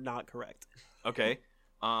that you're not correct. Okay.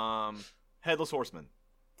 Headless Horseman.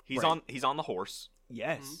 He's Right. on the horse.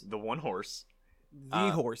 Yes. The one horse.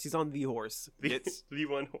 The horse. He's on the horse. It's The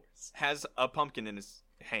one horse. has a pumpkin in his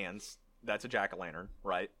hands. That's a jack-o'-lantern,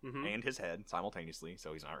 right? Mhm. And his head simultaneously,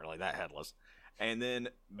 so he's not really that headless. And then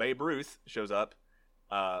Babe Ruth shows up,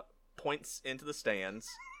 points into the stands,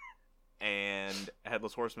 and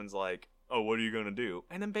Headless Horseman's like, "Oh, what are you gonna do?"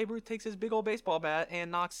 And then Babe Ruth takes his big old baseball bat and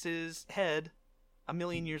knocks his head a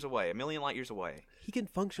million light years away. He can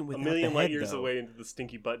function A without million the light head, years though. away into the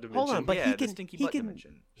stinky butt dimension. Hold on, but Yeah, he the can stinky he butt can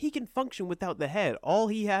dimension. he can function without the head. All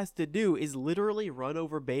he has to do is literally run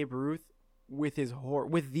over Babe Ruth with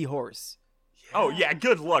the horse. Oh yeah,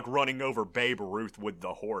 good luck running over Babe Ruth with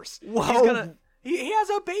the horse. Whoa. He has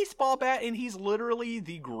a baseball bat, and he's literally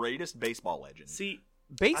the greatest baseball legend. See,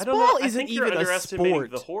 I Baseball don't know. I isn't think you're even a underestimating sport.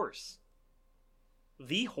 the horse.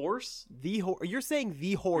 The horse? You're saying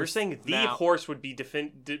the horse. You're saying the Now- horse would be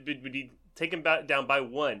would be taken down by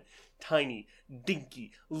one tiny,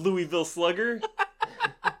 dinky Louisville Slugger?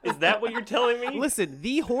 Is that what you're telling me? Listen,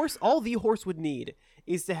 all the horse would need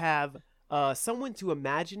is to have someone to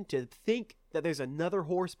imagine, to think that there's another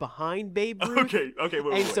horse behind Babe Ruth. Okay,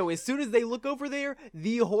 wait. And so as soon as they look over there,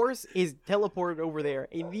 the horse is teleported over there,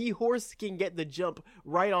 and the horse can get the jump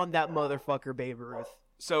right on that motherfucker, Babe Ruth.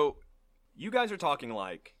 So, you guys are talking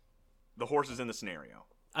like the horse is in the scenario.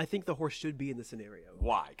 I think the horse should be in the scenario.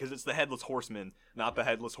 Why? Because it's the Headless Horseman, not the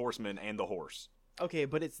Headless Horseman and the horse. Okay,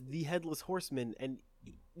 but it's the Headless Horseman, and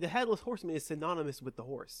the Headless Horseman is synonymous with the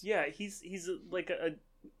horse. Yeah, he's a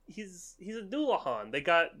Doulahan. They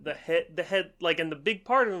got the head like, and the big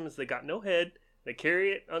part of him is they got no head. They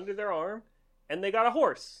carry it under their arm, and they got a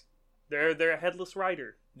horse. They're a headless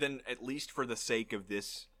rider. Then, at least for the sake of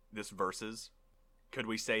this verses, could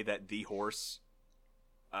we say that the horse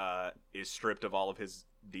is stripped of all of his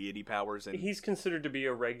deity powers? And He's considered to be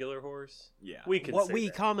a regular horse. yeah, We can What say we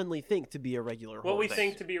that. commonly think to be a regular horse. What we Thank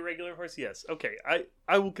think you. to be a regular horse, yes. Okay,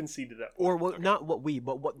 I will concede to that. Or what, Okay. not what we,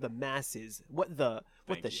 but what the masses, what the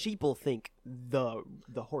Thank you. sheeple think the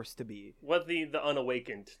horse to be. What the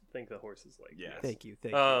unawakened think the horse is like. Yeah. yes. Thank you,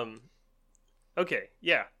 thank you. Okay,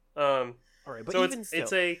 yeah. All right, but So even still,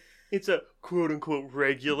 it's a quote unquote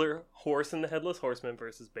regular horse in the Headless Horseman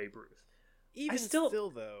versus Babe Ruth. even still-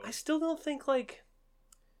 though, I still don't think like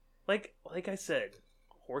I said,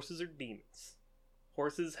 horses are demons.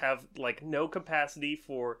 Horses have like no capacity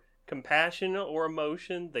for compassion or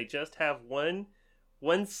emotion. They just have one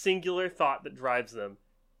singular thought that drives them,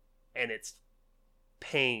 and it's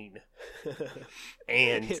pain.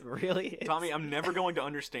 And it really is. Tommy, I'm never going to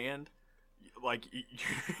understand. Like,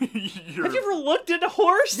 you're... have you ever looked at a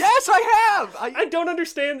horse? Yes, I have. I don't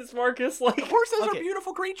understand this, Marcus. Like, Horses Okay. are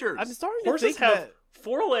beautiful creatures. I'm starting to horses think have that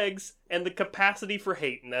 4 legs and the capacity for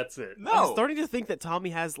hate, and that's it. No. I'm starting to think that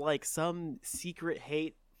Tommy has like some secret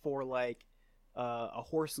hate for like a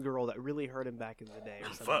horse girl that really hurt him back in the day or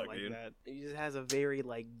something Fuck, like dude. that. He just has a very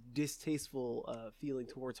like distasteful feeling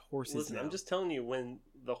towards horses. Listen, now. I'm just telling you, when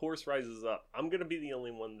the horse rises up, I'm gonna be the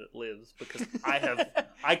only one that lives because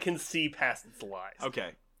I can see past its lies.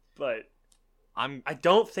 Okay. But I'm... I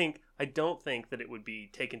don't think that it would be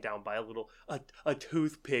taken down by a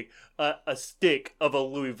toothpick, a stick of a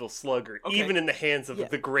Louisville Slugger, Okay. even in the hands of Yeah.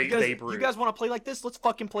 the great You guys, Babe Ruth. you guys want to play like this? Let's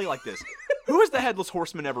fucking play like this. Who has the Headless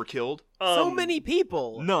Horseman ever killed? so many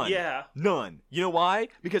people. None. Yeah. None. You know why?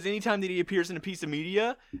 Because anytime that he appears in a piece of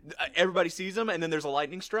media, everybody sees him, and then there's a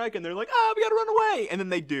lightning strike, and they're like, we gotta run away. And then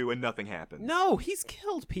they do, and nothing happens. No, he's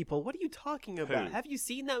killed people. What are you talking about? Who? Have you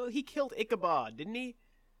seen that? He killed Ichabod, didn't he?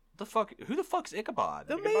 The fuck? Who the fuck's Ichabod?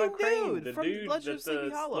 The Ichabod main Crane, dude the from dude Legend of that Sleepy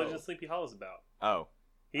Hollow. Legend of Sleepy Hollow is about. Oh.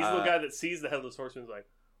 He's the guy that sees the Headless Horseman and is like,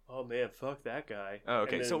 oh man, fuck that guy. Oh,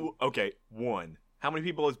 okay. And then- So, okay, 1. How many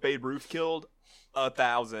people has Babe Ruth killed?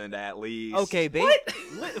 1,000 at least. Okay, babe.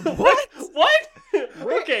 What? What?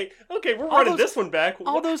 Okay, we're running this one back.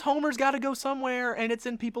 All those homers gotta go somewhere, and it's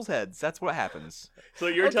in people's heads. That's what happens. So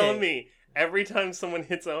you're Okay. telling me every time someone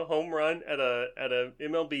hits a home run at a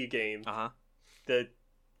MLB game, Uh-huh.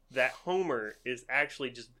 that homer is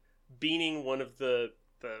actually just beating one of the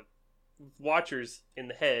watchers in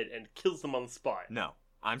the head and kills them on the spot. No.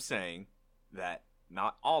 I'm saying that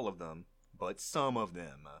not all of them, but some of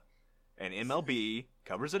them. And MLB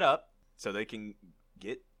covers it up so they can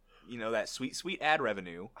get, that sweet, sweet ad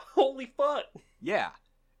revenue. Holy fuck! Yeah.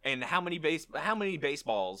 And how many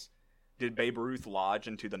baseballs did Babe Ruth lodge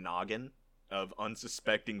into the noggin of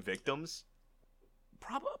unsuspecting victims?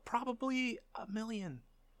 Probably 1 million,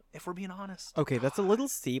 if we're being honest. Okay, that's a little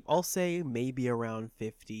steep. I'll say maybe around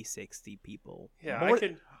 50, 60 people. Yeah, More- I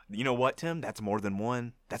could. You know what, Tim? That's more than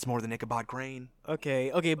one. That's more than Ichabod Crane. Okay,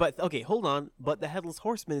 hold on. But the Headless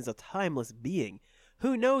Horseman is a timeless being.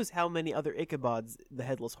 Who knows how many other Ichabods the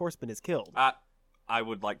Headless Horseman has killed? I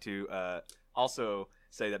would like to also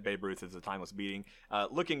say that Babe Ruth is a timeless being.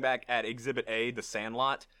 Looking back at Exhibit A, The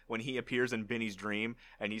Sandlot, when he appears in Benny's dream,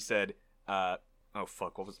 and he said, oh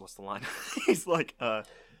fuck, what's the line? He's like,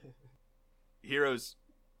 heroes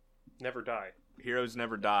Never die.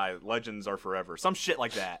 never die, legends are forever. Some shit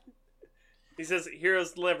like that. He says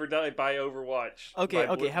heroes never die by Overwatch. Okay, by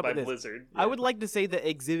how about by this? Blizzard. I would like to say that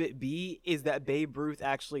Exhibit B is that Babe Ruth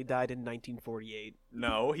actually died in 1948.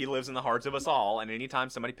 No, he lives in the hearts of us all, and anytime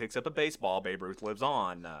somebody picks up a baseball, Babe Ruth lives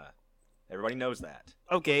on. Everybody knows that.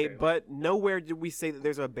 Okay, Okay. but nowhere did we say that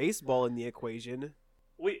there's a baseball in the equation.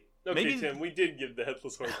 Okay, Maybe- Tim, we did give the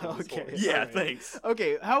Headless Horseman this Okay. horse. Yeah, Alright. thanks.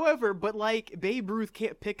 Okay, however, but like Babe Ruth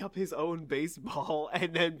can't pick up his own baseball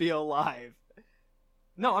and then be alive.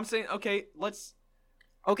 No, I'm saying, okay, let's...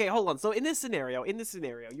 Okay, hold on. So in this scenario,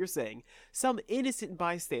 you're saying some innocent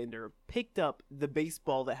bystander picked up the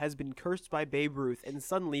baseball that has been cursed by Babe Ruth, and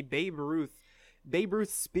suddenly Babe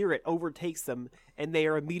Ruth's spirit overtakes them, and they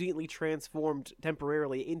are immediately transformed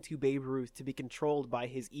temporarily into Babe Ruth to be controlled by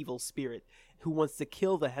his evil spirit, who wants to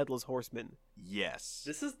kill the Headless Horseman. Yes.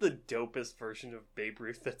 This is the dopest version of Babe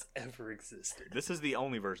Ruth that's ever existed. This is the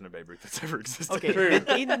only version of Babe Ruth that's ever existed. Okay, True. in-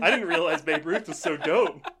 I didn't realize Babe Ruth was so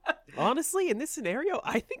dope. Honestly, in this scenario,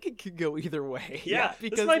 I think it could go either way. Yeah,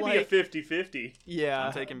 because this might like, be a 50-50. yeah,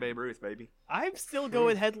 I'm taking Babe Ruth, baby. I'm still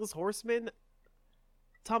going Headless Horseman.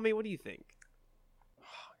 Tommy, what do you think?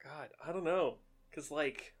 Oh, God, I don't know. Because,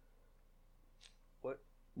 like,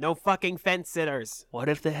 No fucking fence sitters. what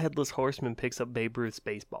if the Headless Horseman picks up Babe Ruth's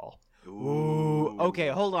baseball? Ooh. Okay,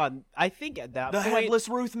 hold on. I think at that The point, Headless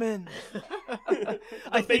Ruthman.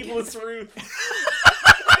 I The think Babeless Ruth.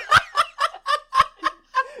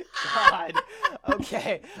 God.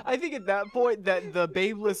 Okay, I think at that point that the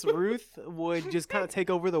Babeless Ruth would just kind of take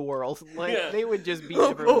over the world. Like Yeah. they would just beat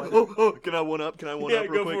everyone. Oh. Can I one up? Can I one Yeah, up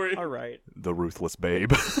real go quick? for it. All right. The Ruthless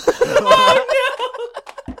Babe. Oh,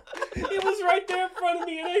 no! It was right there in front of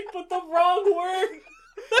me, and I put the wrong word.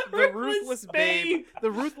 The Ruthless Babe.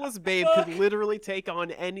 The Ruthless Babe could literally take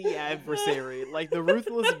on any adversary. Like the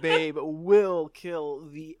Ruthless Babe will kill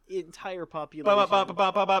the entire population.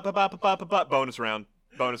 Bonus round.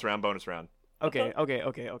 Bonus round. Bonus round. Okay.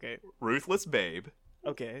 Ruthless Babe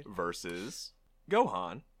Okay. versus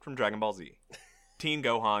Gohan from Dragon Ball Z. Teen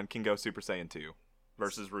Gohan can go Super Saiyan 2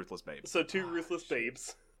 versus Ruthless Babe. So 2 ruthless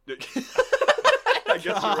babes. I guess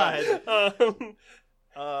you're right.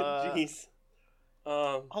 Jeez.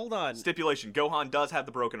 Hold on. Stipulation: Gohan does have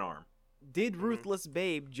the broken arm. Did Ruthless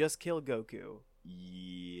Babe just kill Goku?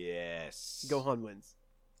 Yes. Gohan wins.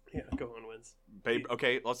 Yeah, Gohan wins. Babe.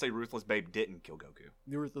 Okay, let's say Ruthless Babe didn't kill Goku.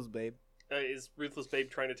 The Ruthless Babe. Is Ruthless Babe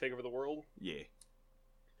trying to take over the world? Yeah.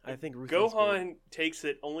 I think Ruthless Babe. Gohan takes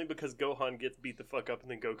it only because Gohan gets beat the fuck up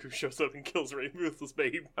and then Goku shows up and kills Ruthless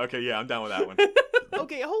Babe. Okay, yeah, I'm down with that one.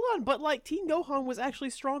 Okay, hold on, but like Teen Gohan was actually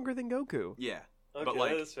stronger than Goku. Yeah. Okay, But,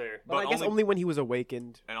 like- that is fair. But I guess only when he was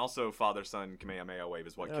awakened. And also, Father-Son Kamehameha Wave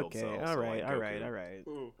is what killed Okay, Cell. all so, right, like, all right, Goku- all right.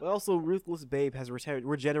 Mm. But also, Ruthless Babe has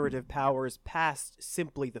regenerative powers past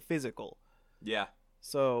simply the physical. Yeah,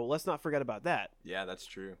 So let's not forget about that. yeah, that's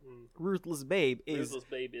true. Mm. Ruthless Babe is Ruthless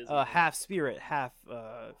Babe is a half spirit, half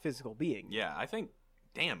physical being. Yeah, I think,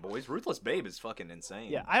 damn, boys, Ruthless Babe is fucking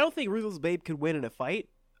insane. Yeah, I don't think Ruthless Babe could win in a fight.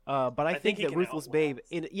 But I think he that can Ruthless outlast. Babe,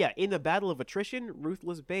 in a battle of attrition,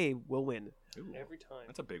 Ruthless Babe will win. Ooh, every time.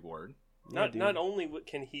 that's a big word. Yeah, dude. Not only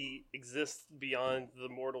can he exist beyond the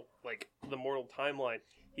mortal timeline,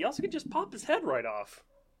 he also can just pop his head right off.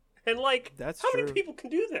 And like, That's how true. many people can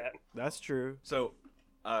do that? That's true. So,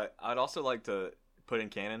 I'd also like to put in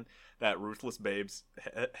canon that Ruthless Babe's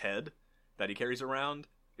head that he carries around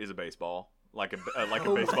is a baseball, like a Oh my-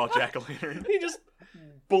 baseball jack-o'-lantern. He just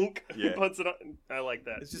bunk Yeah. puts it on. I like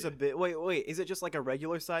that. It's just a bit. Wait. Is it just like a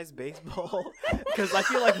regular sized baseball? Because I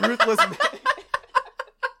feel like Ruthless.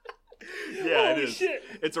 Yeah, it Holy is. shit.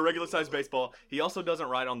 It's a regular-sized baseball. He also doesn't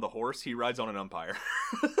ride on the horse. He rides on an umpire.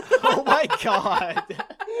 Oh my god.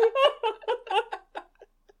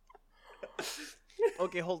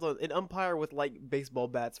 Okay, hold on. An umpire with like baseball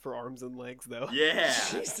bats for arms and legs, though. Yeah.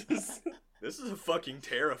 Jesus. This is a fucking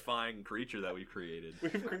terrifying creature that we've created.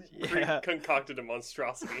 We've Yeah. concocted a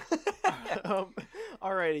monstrosity.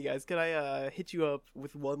 Alrighty, guys. Can I hit you up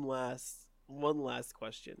with one last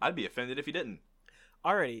question? I'd be offended if he didn't.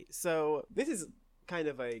 Alrighty. So this is kind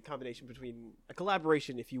of a combination between a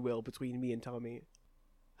collaboration, if you will, between me and Tommy.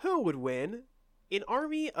 Who would win? An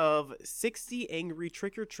army of 60 angry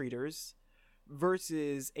trick-or-treaters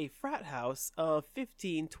versus a frat house of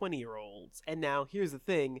 15 20-year-olds. And now here's the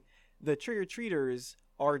thing. The trick-or-treaters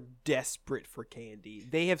are desperate for candy.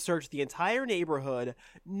 They have searched the entire neighborhood.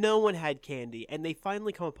 No one had candy. And they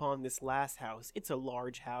finally come upon this last house. It's a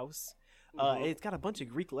large house. And it's got a bunch of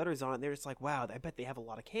Greek letters on it. And they're just like, wow, I bet they have a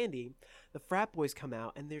lot of candy. The frat boys come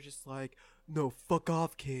out and they're just like, no, fuck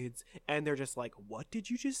off, kids. And they're just like, what did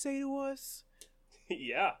you just say to us?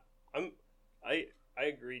 Yeah, I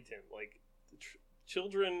agree, Tim. Like,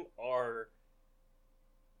 children are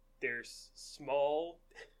they're small,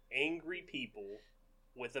 angry people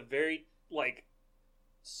with a very like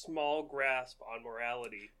small grasp on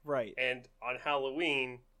morality, Right. and on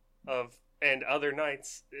Halloween and other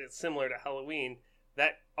nights similar to Halloween,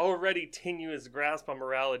 that already tenuous grasp on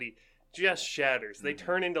morality just shatters. They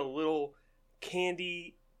turn into little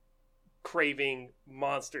candy craving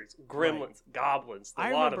monsters, gremlins, goblins, a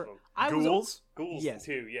I lot remember of them. I was Ghouls? Ghouls Yes.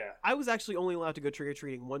 too, yeah. I was actually only allowed to go trick or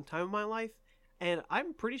treating one time in my life, and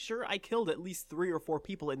I'm pretty sure I killed at least 3 or 4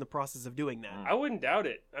 people in the process of doing that. I wouldn't doubt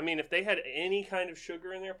it. I mean, if they had any kind of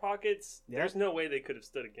sugar in their pockets, Yeah. there's no way they could have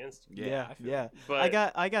stood against you. Yeah, I feel yeah. But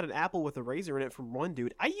I got an apple with a razor in it from one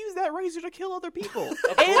dude. I used that razor to kill other people, Of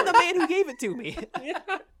and the course. man who gave it to me. yeah.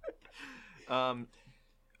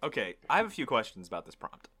 Okay, I have a few questions about this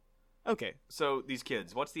prompt. Okay, So, these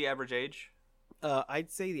kids, what's the average age? I'd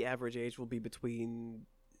say the average age will be between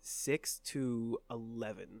 6 to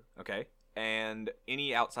 11. Okay. And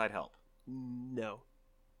any outside help? No.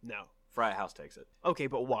 Frat house takes it. Okay,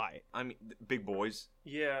 but why? I mean, big boys.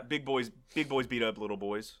 Yeah. Big boys beat up little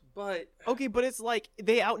boys. But Okay, but it's like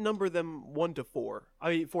they outnumber them 1 to 4. I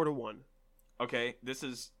mean 4 to 1. Okay, this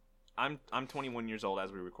is I'm 21 years old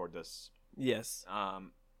as we record this. Yes.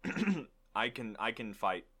 I can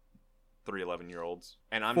fight 3 11-year-olds,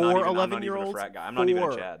 and I'm 4 not even a 11-year-olds? frat guy. I'm not even a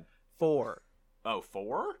 4. Chad. 4. Oh,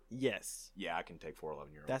 4? Yes. Yeah, I can take 4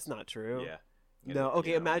 11-years. That's not true. Yeah. No,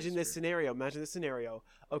 okay, Yeah, imagine that's this scenario. Imagine this scenario.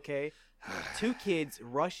 Okay. 2 kids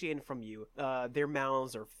rush in from you. Their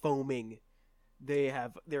mouths are foaming. They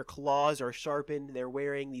have their claws are sharpened. They're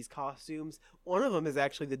wearing these costumes. One of them is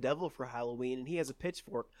actually the devil for Halloween, and he has a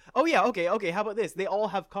pitchfork. Oh yeah, okay. How about this? They all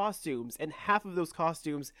have costumes, and half of those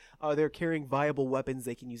costumes, they're carrying viable weapons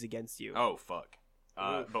they can use against you. Oh, fuck.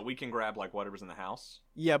 Oof. But we can grab like whatever's in the house.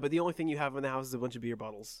 Yeah, but the only thing you have in the house is a bunch of beer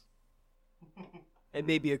bottles, and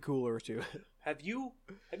maybe a cooler or two. have you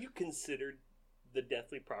considered the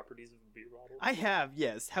deathly properties of a beer bottle? I have,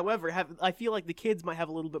 yes. However, I feel like the kids might have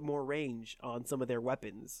a little bit more range on some of their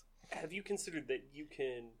weapons. Have you considered that you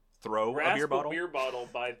can throw grasp a beer bottle.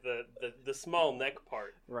 by the small neck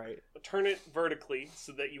part. Right. Turn it vertically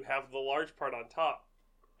so that you have the large part on top,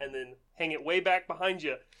 and then hang it way back behind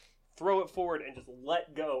you. Throw it forward and just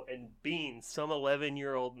let go and bean some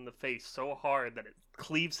 11-year-old in the face so hard that it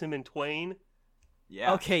cleaves him in twain.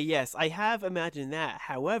 Yeah. Okay, yes, I have imagined that.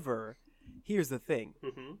 However, here's the thing.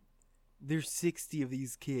 Mm-hmm. There's 60 of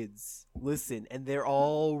these kids. Listen, and they're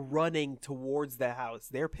all running towards the house.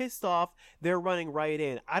 They're pissed off. They're running right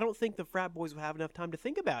in. I don't think the frat boys will have enough time to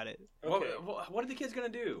think about it. Okay. What are the kids gonna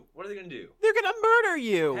do? What are they gonna do? They're gonna murder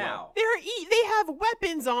you. How? They have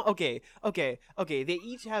weapons on. Okay. They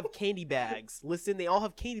each have candy bags. Listen, they all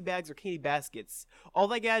have candy bags or candy baskets. All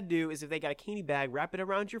they gotta do is if they got a candy bag, wrap it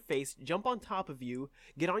around your face, jump on top of you,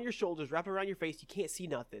 get on your shoulders, wrap it around your face. You can't see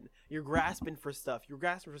nothing. You're grasping for stuff.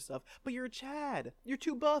 But you're a Chad. You're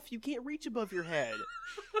too buff. You can't reach above your head.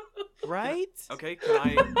 Right? Okay, can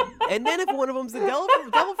I? And then if one of them's the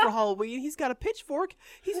devil for Halloween, he's got a pitchfork.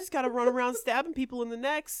 He's just got to run around stabbing people in the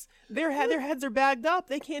necks. Their heads are bagged up.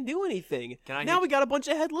 They can't do anything. We got a bunch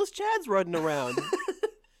of headless Chads running around.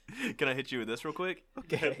 Can I hit you with this real quick?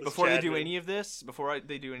 Okay. Before they do any of this,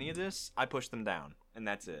 I push them down, and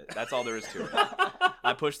that's it. That's all there is to it.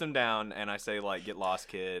 I push them down, and I say, like, "Get lost,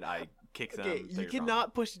 kid." I kick them. Okay, say you you're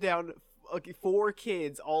cannot push down 4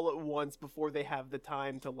 kids all at once before they have the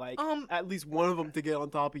time to, like, at least one of them to get on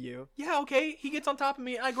top of you. Yeah, okay. He gets on top of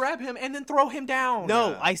me. I grab him and then throw him down.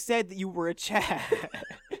 No, I said that you were a Chad.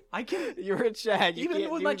 I can. You're a Chad. You Even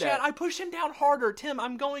can't with do my that. Chad, I push him down harder. Tim,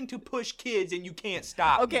 I'm going to push kids, and you can't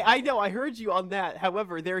stop. Okay, me. I know. I heard you on that.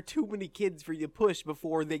 However, there are too many kids for you to push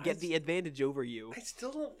before they get the advantage over you. I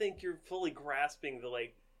still don't think you're fully grasping the,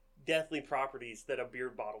 like, deathly properties that a beer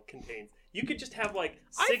bottle contains. You could just have, like,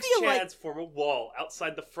 6 feel like- Chads form a wall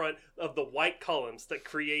outside the front of the white columns that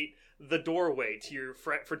create the doorway to your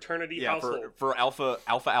fraternity Yeah, household. for alpha.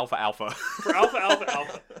 For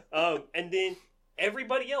alpha. And then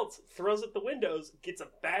everybody else throws at the windows, gets a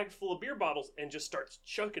bag full of beer bottles, and just starts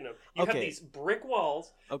chucking them. You have Okay. these brick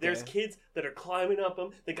walls. Okay. There's kids that are climbing up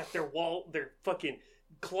them. They got their fucking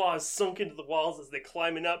claws sunk into the walls as they're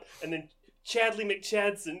climbing up. And then Chadley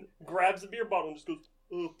McChadson grabs a beer bottle and just goes,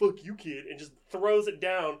 "Oh, fuck you, kid," and just throws it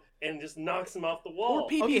down and just knocks him off the wall. Or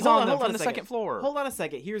PB's Okay, hold on on, them hold on from a the second. second floor. Hold on a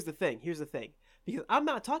second. Here's the thing. Because I'm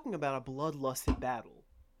not talking about a bloodlusted battle.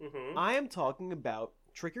 Mm-hmm. I am talking about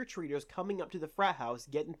trick-or-treaters coming up to the frat house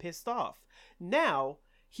getting pissed off. Now,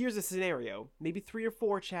 here's a scenario. Maybe 3 or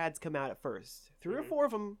 4 Chads come out at first. 3 or 4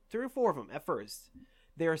 of them at first.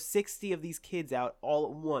 There are 60 of these kids out all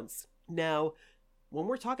at once. Now, when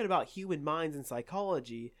we're talking about human minds and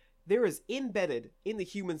psychology, there is embedded in the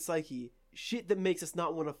human psyche shit that makes us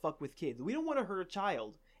not want to fuck with kids. We don't want to hurt a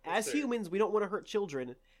child. That's As fair. humans, we don't want to hurt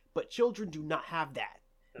children, but children do not have that.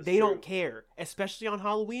 That's They true. don't care, especially on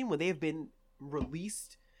Halloween when they have been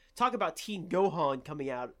released. Talk about Teen Gohan coming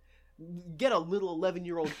out. Get a little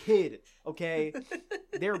 11-year-old kid, okay?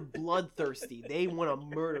 They're bloodthirsty. They want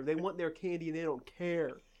to murder. They want their candy and they don't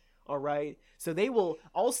care. All right? So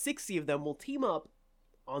all 60 of them will team up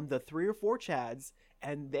on the 3 or 4 Chads,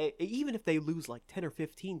 and even if they lose like 10 or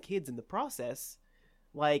 15 kids in the process,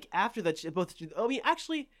 like after the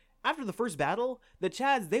first battle, the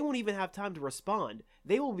Chads, they won't even have time to respond.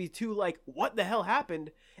 They will be too like, what the hell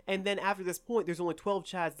happened? And then after this point, there's only 12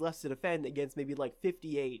 Chads left to defend against maybe like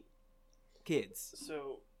 58 kids.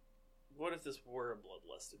 So, what if this were a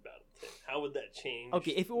bloodlusted battle, Tim? How would that change?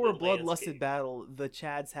 Okay, if it were a the bloodlusted landscape? battle, the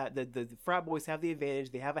Chads have the frat boys have the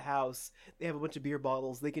advantage. They have a house. They have a bunch of beer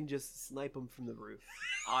bottles. They can just snipe them from the roof.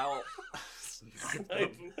 I'll.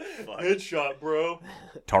 Headshot, bro.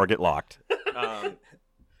 Target locked.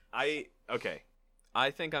 I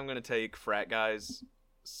think I'm gonna take frat guys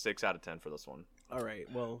 6 out of 10 for this one. All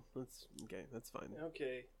right. Well, that's okay. That's fine.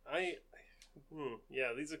 Okay, yeah,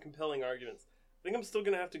 these are compelling arguments. I think I'm still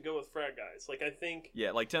gonna have to go with frat guys. Like, I think,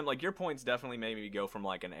 Yeah, like Tim, like your points definitely made me go from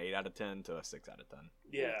like an 8 out of 10 to a 6 out of 10.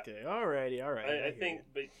 yeah. Okay. Alrighty. All right. I hear think, you.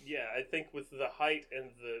 but yeah, I think with the height and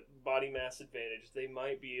the body mass advantage, they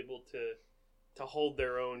might be able to hold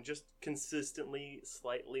their own just consistently,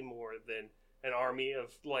 slightly more than an army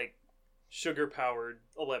of like sugar-powered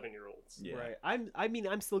 11-year-olds. Yeah. Right.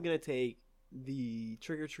 I'm still gonna take the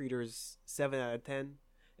trick or treaters 7 out of 10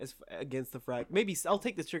 against the frat. Maybe I'll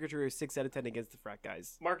take the trick or treaters 6 out of 10 against the frat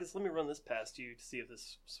guys. Marcus, let me run this past you to see if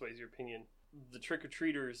this sways your opinion. The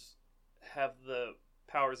trick-or-treaters have the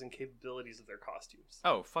powers and capabilities of their costumes.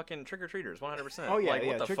 Oh, fucking trick-or-treaters, 100%. Oh yeah, like, yeah.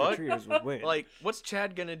 what the Trick fuck? or treaters would win. Like, what's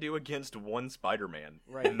Chad gonna do against one Spider-Man?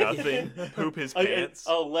 Right. Nothing. Poop his An pants.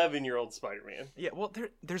 11-year-old Spider-Man. Yeah, well,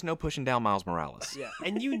 there's no pushing down Miles Morales. yeah,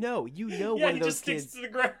 and you know, Yeah, one he of those just sticks kids. to the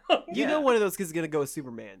ground. You Yeah. know, one of those kids is gonna go with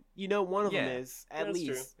Superman. You know, one of them Yeah. is at That's least.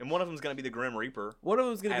 true. And one of them's gonna be the Grim Reaper. One of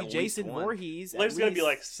them is gonna At be least Jason one. Voorhees. There's at gonna be least.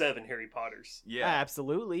 like 7 Harry Potters. Yeah.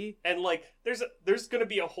 Absolutely. And like there's gonna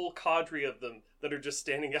be a whole cadre of them that are just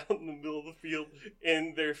standing out in the middle of the field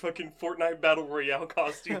in their fucking Fortnite Battle Royale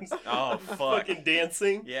costumes. Oh, fuck. Fucking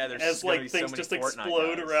dancing. Yeah, there's as gonna like be so things many just Fortnite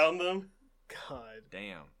explode guys. around them. God,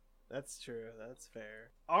 Damn. that's true. That's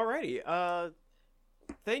fair. Alrighty.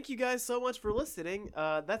 Thank you guys so much for listening.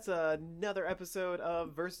 That's another episode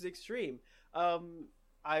of Versus Extreme.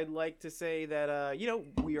 I'd like to say that,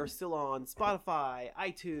 we are still on Spotify,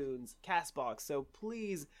 iTunes, CastBox, so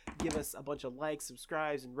please give us a bunch of likes,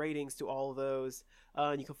 subscribes, and ratings to all of those.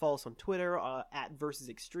 You can follow us on Twitter, at Versus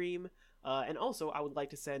Extreme. And also, I would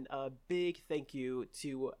like to send a big thank you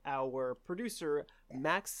to our producer,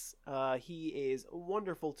 Max. He is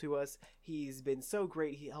wonderful to us. He's been so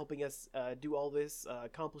great helping us do all this,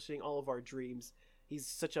 accomplishing all of our dreams. He's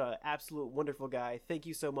such an absolute wonderful guy. Thank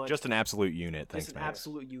you so much. Just an absolute unit. Thanks, Just an man.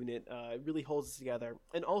 absolute unit. It really holds us together.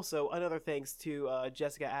 And also, another thanks to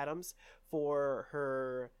Jessica Adams for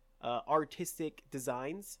her artistic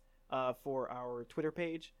designs for our Twitter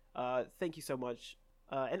page. Thank you so much.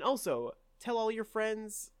 And also, tell all your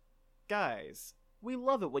friends. Guys, we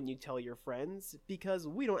love it when you tell your friends because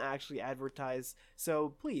we don't actually advertise.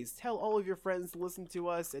 So please tell all of your friends to listen to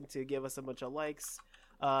us and to give us a bunch of likes.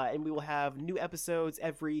 And we will have new episodes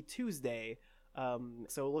every Tuesday.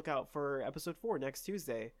 So look out for episode 4 next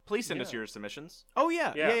Tuesday. Please send us Yeah. your submissions. Oh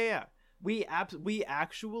yeah, Yeah. yeah. We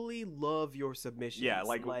actually love your submissions. Yeah,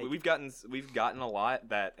 like we've gotten a lot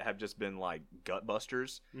that have just been like gut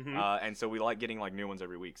busters, Mhm. and so we like getting like new ones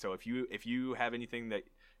every week. So if you have anything that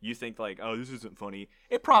you think like, oh, this isn't funny,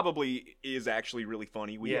 it probably is actually really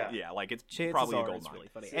funny. Like it's chances probably a are gold it's mine. really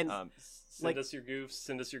funny. And Send like- us your goofs,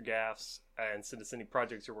 send us your gaffs, and send us any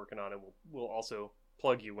projects you're working on, and we'll also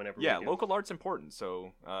plug you whenever. Yeah, we do. local art's important.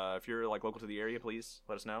 So if you're like local to the area, please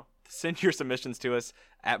let us know. Send your submissions to us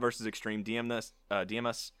at Versus Extreme. DM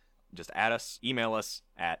us, just add us, email us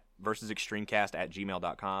at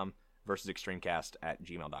versusextremecast@gmail.com,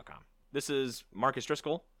 versusextremecast@gmail.com. This is Marcus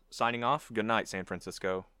Driscoll signing off. Good night, San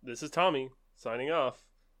Francisco. This is Tommy signing off.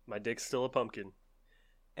 My dick's still a pumpkin.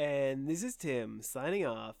 And this is Tim signing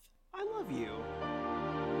off. I love you.